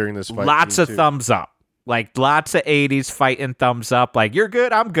happening during this fight. Lots of thumbs up. Like, lots of 80s fighting thumbs up. Like, you're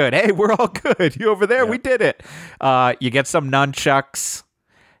good, I'm good. Hey, we're all good. You over there, we did it. You get some nunchucks.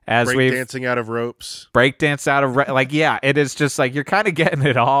 Breakdancing out of ropes. Breakdance out of... it is just like, you're kind of getting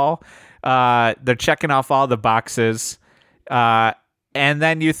it all. They're checking off all the boxes. And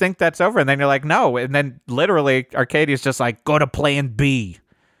then you think that's over. And then you're like, no. And then literally, Arcadia's just like, go to plan B.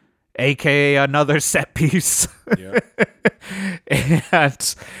 AKA another set piece. And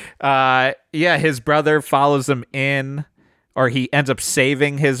his brother follows him in, or he ends up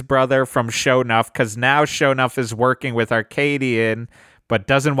saving his brother from Sho'nuff, because now Sho'nuff is working with Arcadian but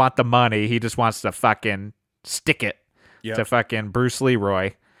doesn't want the money. He just wants to fucking stick it to fucking Bruce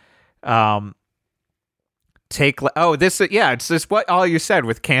Leroy. It's just what all you said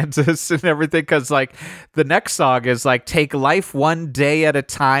with Kansas and everything, because like the next song is like, take life one day at a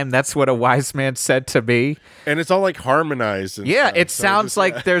time. That's what a wise man said to me. And it's all like harmonized. And stuff. It sounds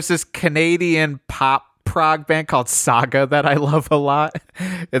like there's this Canadian pop prog band called Saga that I love a lot,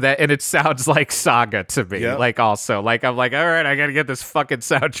 and it sounds like Saga to me. Like also, like I'm like, all right, I gotta get this fucking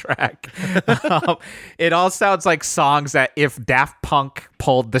soundtrack. It all sounds like songs that if Daft Punk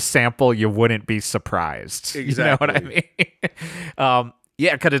pulled the sample, you wouldn't be surprised. Exactly. You know what I mean?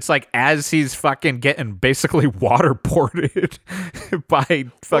 Because it's like as he's fucking getting basically waterboarded by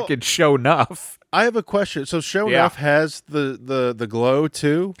fucking Sho'nuff. I have a question. So Sho'nuff has the glow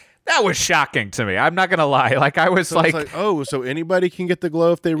too? That was shocking to me. I'm not gonna lie. Like I was so anybody can get the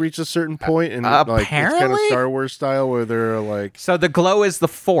glow if they reach a certain point, and like it's kind of Star Wars style where they're like. So the glow is the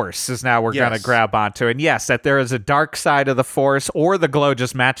Force. Is now we're gonna grab onto, and yes, that there is a dark side of the Force, or the glow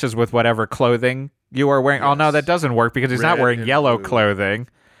just matches with whatever clothing you are wearing. Yes. Oh no, that doesn't work because he's not wearing yellow clothing.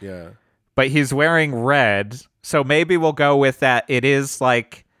 Yeah, but he's wearing red. So maybe we'll go with that. It is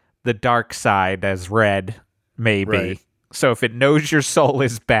like the dark side as red, maybe. Right. So if it knows your soul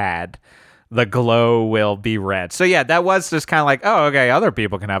is bad, the glow will be red. So yeah, that was just kind of like, oh, okay, other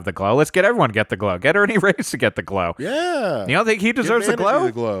people can have the glow. Let's get everyone to get the glow. Get Ernie Reyes to get the glow. Yeah. You don't think he deserves the glow?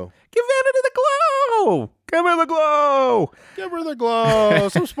 Give Vanity the glow. Give her the glow. Give her the glow.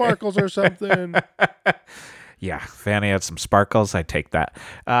 Some sparkles or something. Yeah, Vanny had some sparkles. I take that.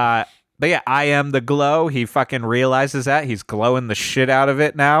 But yeah, I am the glow. He fucking realizes that. He's glowing the shit out of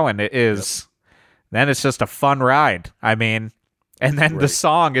it now, and it is... Yep. Then it's just a fun ride. I mean, and then the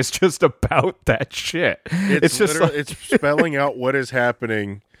song is just about that shit. It's just like, it's spelling out what is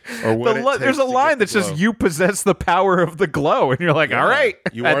happening or what there's a line that's just, you possess the power of the glow, and you're like, all right,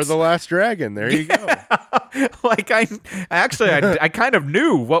 you are the last dragon. There you go. Like I kind of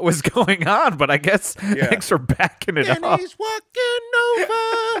knew what was going on, but I guess thanks for backing it up. And he's walking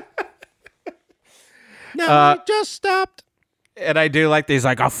over. Now he just stopped. And I do like these,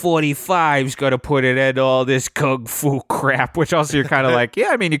 like, a 45's going to put it in all this kung fu crap, which also you're kind of like, yeah,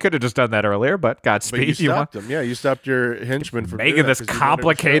 I mean, you could have just done that earlier, but Godspeed. But you stopped him. Yeah, you stopped your henchman from making this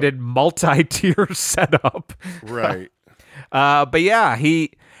complicated multi-tier setup. Right. But yeah,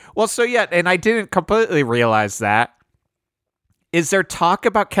 and I didn't completely realize that. Is there talk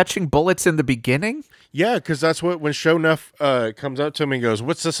about catching bullets in the beginning? Yeah, because that's what, when Sho'nuff comes up to him and goes,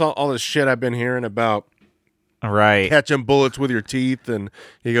 what's this, all this shit I've been hearing about? Right. Catching bullets with your teeth. And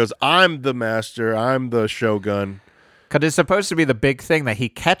he goes, I'm the master. I'm the Shogun. Because it's supposed to be the big thing that he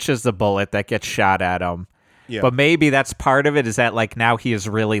catches the bullet that gets shot at him. Yeah. But maybe that's part of it, is that, like, now he is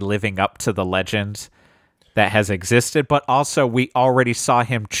really living up to the legend that has existed. But also, we already saw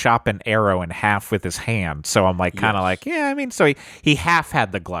him chop an arrow in half with his hand. So I'm like, kind of like, yeah, I mean, so he half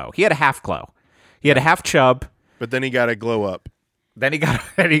had the glow. He had a half glow. He had a half chub. But then he got to glow up. Then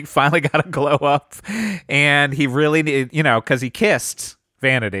he finally got a glow up, and he really needed, because he kissed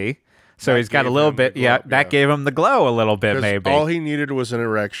Vanity, so he's got a little bit. Yeah, that gave him the glow a little bit. Maybe all he needed was an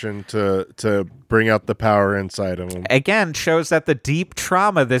erection to bring out the power inside of him. Again, shows that the deep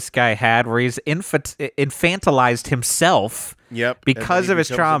trauma this guy had, where he's infantilized himself. Yep, because of his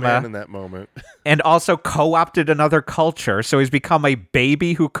trauma in that moment, and also co-opted another culture. So he's become a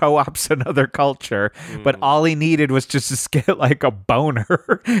baby who co-ops another culture. But all he needed was just to get like a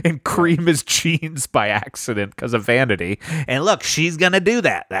boner and cream his jeans by accident because of Vanity. And look, she's gonna do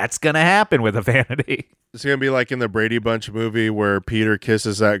that. That's gonna happen with a Vanity. It's gonna be like in the Brady Bunch movie where Peter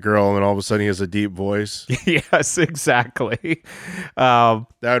kisses that girl, and all of a sudden he has a deep voice. Yes, exactly. That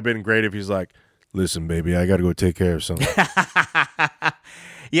would have been great if he's like, listen, baby, I got to go take care of something.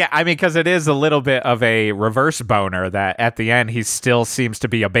 Yeah, I mean, because it is a little bit of a reverse boner that at the end he still seems to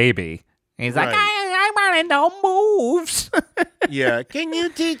be a baby. He's like, I want to know moves. Yeah. Can you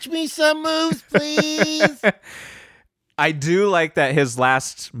teach me some moves, please? I do like that his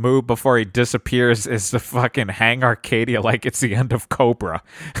last move before he disappears is to fucking hang Arcadia like it's the end of Cobra.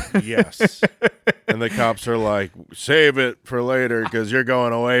 Yes. And the cops are like, save it for later because you're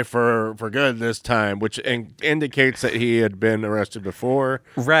going away for good this time, which indicates that he had been arrested before.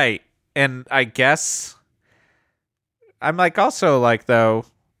 Right. And I guess I'm like, also like, though,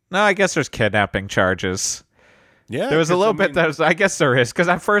 no, I guess there's kidnapping charges. Yeah, there was a little bit that was, I guess there is, because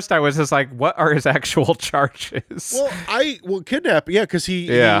at first I was just like, what are his actual charges? Well, kidnap, yeah, because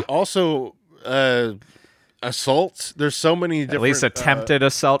he also assaults. There's so many different. At least attempted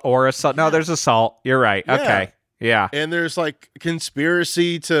assault or assault. No, there's assault. You're right. Yeah. Okay. Yeah. And there's like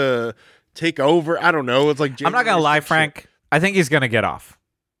conspiracy to take over. I don't know. It's like I'm not gonna lie, Frank. I think he's gonna get off.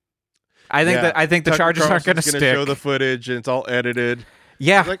 I think the charges aren't gonna stick. Show the footage and it's all edited.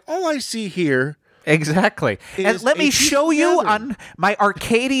 Yeah. It's like all I see here. Exactly. And let me show you on my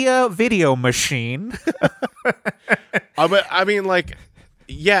Arcadia video machine. I mean, like,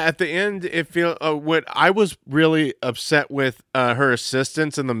 yeah, at the end, it feels what I was really upset with her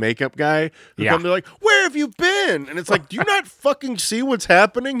assistants and the makeup guy who come to like, where have you been? And it's like, do you not fucking see what's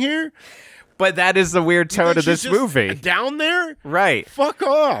happening here? But that is the weird tone of this movie. Down there? Right. Fuck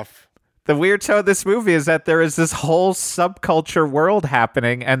off. The weird tone of this movie is that there is this whole subculture world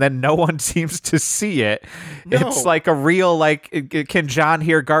happening, and then no one seems to see it. No. It's like a real, like, can John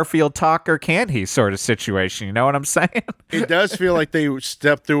hear Garfield talk, or can he sort of situation? You know what I'm saying? It does feel like they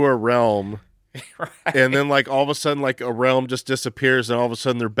stepped through a realm, right. And then, like, all of a sudden, like, a realm just disappears, and all of a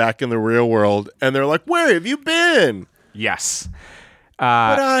sudden they're back in the real world, and they're like, where have you been? Yes.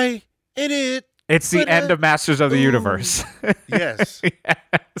 It's the end of Masters of the Universe. Yes.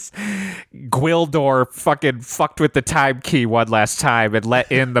 Yes. Gwildor fucking fucked with the time key one last time and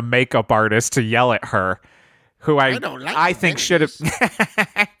let in the makeup artist to yell at her, who I think should have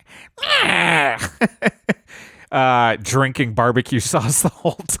drinking barbecue sauce the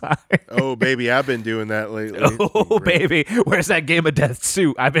whole time. Oh, baby, I've been doing that lately. Oh, baby, where's that Game of Death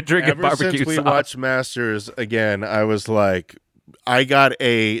suit? I've been drinking barbecue sauce. Ever since we watched Masters again, I was like, I got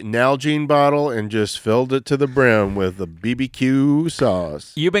a Nalgene bottle and just filled it to the brim with the BBQ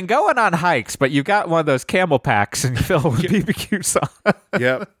sauce. You've been going on hikes, but you got one of those camel packs and you fill it with BBQ sauce.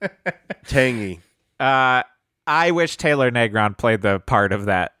 Yep. Tangy. I wish Taylor Negron played the part of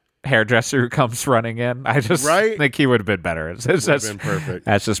that hairdresser who comes running in. I just think he would have been better. It's been perfect.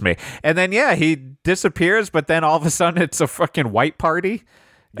 That's just me. And then, he disappears, but then all of a sudden it's a fucking white party.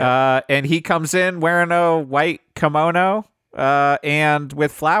 Yep. And he comes in wearing a white kimono. And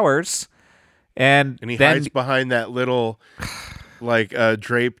with flowers, and he hides behind that little like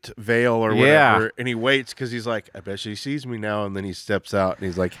draped veil or Yeah. whatever, and he waits because he's like, I bet she sees me now, and then he steps out and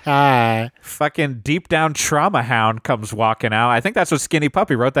he's like, hi. Fucking deep down trauma hound comes walking out. I think that's what Skinny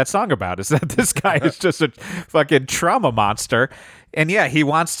Puppy wrote that song about, is that this guy is just a fucking trauma monster. And yeah,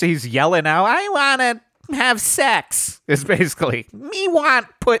 he's yelling out, I want to have sex, is basically, me want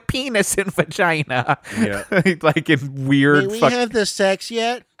put penis in vagina. Yeah. Like in weird May we have the sex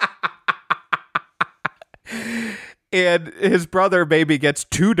yet? And his brother maybe gets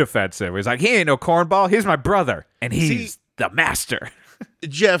too defensive. He's like, he ain't no cornball. He's my brother. And he's the master.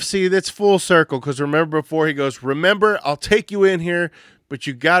 Geoff, see, that's full circle, because remember before he goes, remember, I'll take you in here, but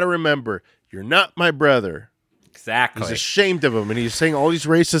you got to remember, you're not my brother. Exactly. He's ashamed of him, and he's saying all these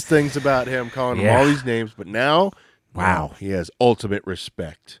racist things about him, calling him all these names, but now, wow, he has ultimate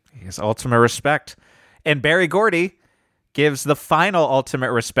respect. He has ultimate respect. And Barry Gordy gives the final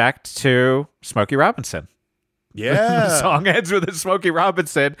ultimate respect to Smokey Robinson. Yeah. The song ends with a Smokey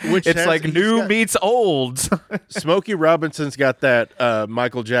Robinson. It's like new meets old. Smokey Robinson's got that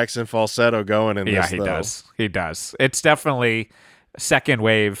Michael Jackson falsetto going in this, Yeah, he though. does. He does. It's definitely second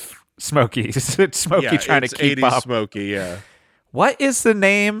wave Smokey's. It's Smokey trying to keep 80s up. Smokey, yeah. What is the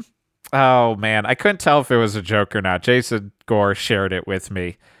name? Oh, man. I couldn't tell if it was a joke or not. Jason Gore shared it with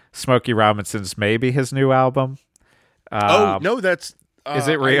me. Smokey Robinson's maybe his new album. No, that's... is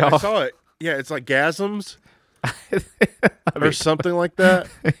it real? I saw it. Yeah, it's like Gasms. Or something like that.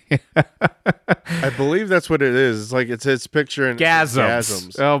 I believe that's what it is. It's like it's his picture and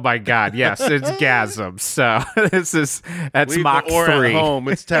Gasms. Oh my God! Yes, it's Gasms. So that's Leave Mach the ore 3. at home.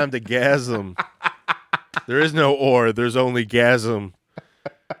 It's time to gasm. There is no ore. There's only gasm.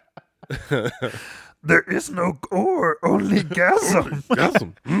 There is no ore, only gasm.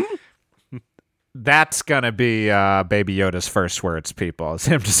 Gasm. That's gonna be Baby Yoda's first words, people. It's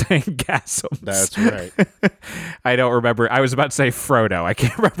him just saying gasms. That's right. I don't remember. I was about to say Frodo. I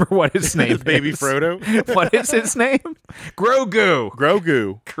can't remember what his name is. Baby Frodo. What is his name? Grogu.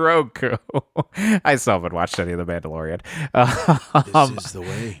 Grogu. I still haven't watched any of The Mandalorian. This is the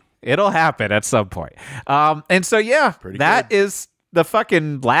way. It'll happen at some point. And so, yeah, that is the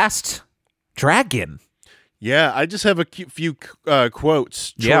fucking last dragon. Yeah, I just have a few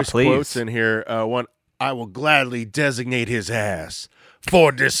quotes. Yeah, choice please. Quotes in here. One, I will gladly designate his ass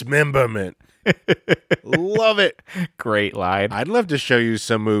for dismemberment. Love it. Great line. I'd love to show you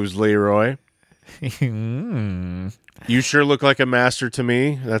some moves, Leroy. You sure look like a master to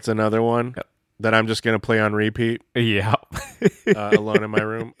me. That's another one that I'm just going to play on repeat. Yeah. Alone in my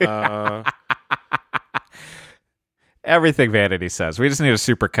room. Everything Vanity says. We just need a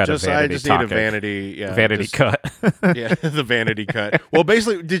super cut of Vanity. I just talking. need a Vanity. Yeah, Vanity cut. Yeah, the Vanity cut. Well,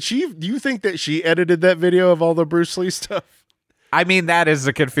 basically, do you think that she edited that video of all the Bruce Lee stuff? I mean, that is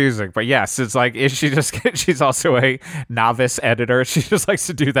confusing, but yes, it's like, is she just, she's also a novice editor. She just likes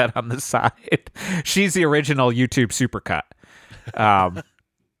to do that on the side. She's the original YouTube supercut.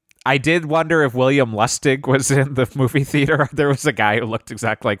 I did wonder if William Lustig was in the movie theater. There was a guy who looked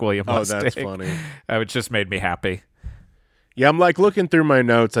exactly like William Lustig. Oh, that's funny. It just made me happy. Yeah, I'm like looking through my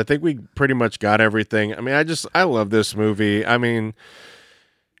notes. I think we pretty much got everything. I mean, I love this movie. I mean,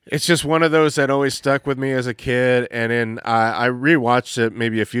 it's just one of those that always stuck with me as a kid. And then I rewatched it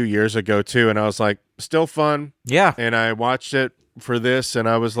maybe a few years ago too, and I was like, still fun. Yeah. And I watched it for this, and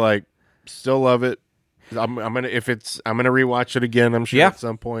I was like, still love it. I'm gonna rewatch it again. I'm sure at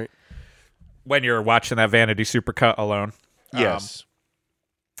some point. When you're watching that Vanity supercut alone. Yes.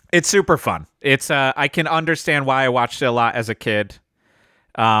 It's super fun. It's I can understand why I watched it a lot as a kid.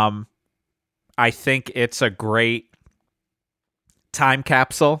 I think it's a great time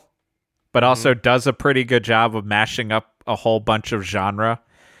capsule, but also does a pretty good job of mashing up a whole bunch of genre.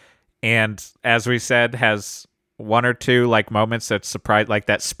 And as we said, has one or two like moments that surprise, like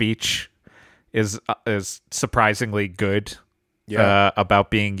that speech is surprisingly good.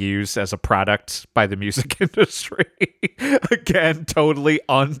 About being used as a product by the music industry. Again, totally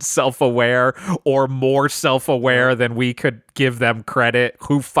unself-aware or more self-aware than we could give them credit.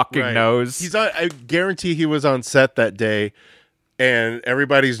 Who fucking knows? I guarantee he was on set that day, and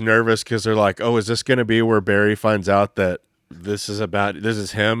everybody's nervous because they're like, oh, is this going to be where Barry finds out that this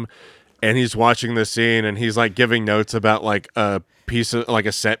is him? And he's watching the scene, and he's like giving notes about like a piece of like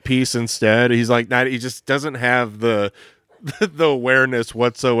a set piece instead. He's like, he just doesn't have the awareness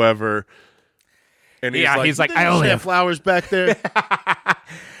whatsoever. And he's like, I only have flowers back there.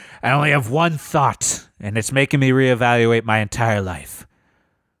 I only have one thought, and it's making me reevaluate my entire life.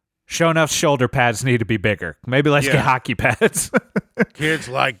 Shonuff's shoulder pads need to be bigger. Maybe let's get hockey pads. Kids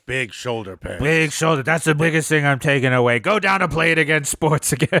like big shoulder pads. Big shoulder. That's the biggest thing I'm taking away. Go down and play it against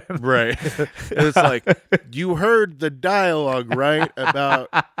sports again. Right. It's like, you heard the dialogue, right? About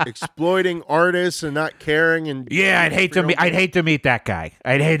exploiting artists and not caring. And Yeah, I'd hate to meet that guy.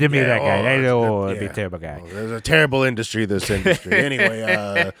 It'd be a terrible guy. There's a terrible industry, this industry. Anyway,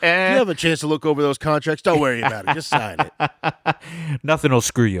 if you have a chance to look over those contracts, don't worry about it. Just sign it. Nothing will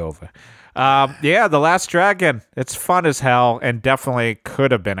screw you over. The Last Dragon. It's fun as hell and definitely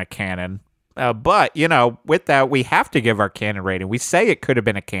could have been a canon. But, with that, we have to give our canon rating. We say it could have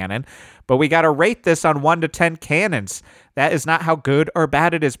been a canon, but we got to rate this on 1 to 10 canons. That is not how good or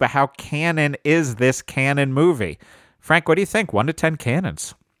bad it is, but how canon is this canon movie. Frank, what do you think? 1 to 10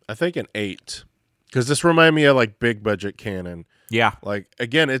 canons? I think an 8. Because this reminded me of, like, big budget canon. Yeah. Like,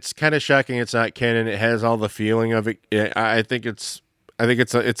 again, it's kind of shocking it's not canon. It has all the feeling of it. I think it's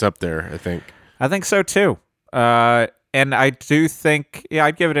up there, I think. I think so, too. And I do think,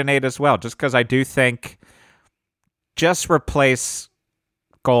 I'd give it an 8 as well, just because I do think just replace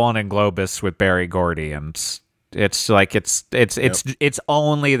Golan and Globus with Barry Gordy, and it's like it's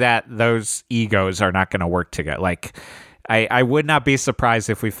only that those egos are not going to work together. Like, I would not be surprised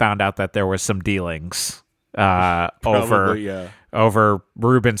if we found out that there was some dealings over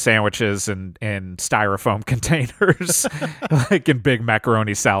Reuben sandwiches and styrofoam containers, like in big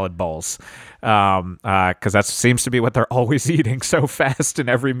macaroni salad bowls. Because that seems to be what they're always eating so fast in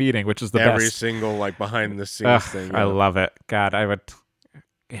every meeting, which is the best. Every single, like, behind the scenes thing. I love it. God, I would.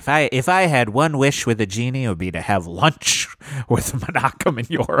 If I had one wish with a genie, it would be to have lunch with Menachem and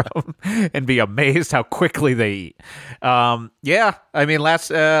Yoram and be amazed how quickly they eat. I mean, Last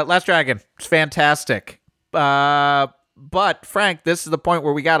Dragon, it's fantastic. But Frank, this is the point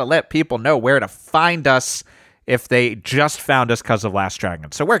where we got to let people know where to find us if they just found us because of Last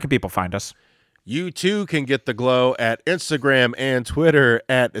Dragon. So where can people find us? You too can get the glow at Instagram and Twitter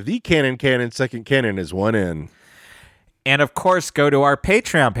at The Canon. Second Canon is one N. And, of course, go to our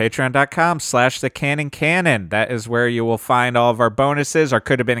Patreon, patreon.com/thecanoncanon. That is where you will find all of our bonuses. Our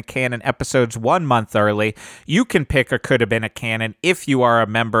Could Have Been a Canon episodes 1 month early. You can pick a Could Have Been a Canon if you are a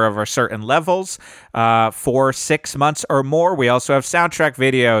member of our certain levels for 6 months or more. We also have soundtrack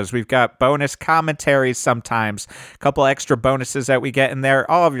videos. We've got bonus commentaries sometimes, a couple extra bonuses that we get in there.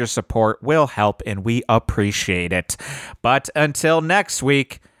 All of your support will help, and we appreciate it. But until next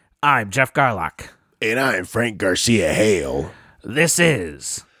week, I'm Geoff Garlock. And I'm Frank Garcia Hale. This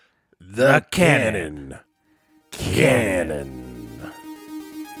is The Canon.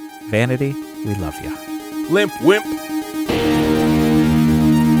 Vanity, we love you. Limp Wimp.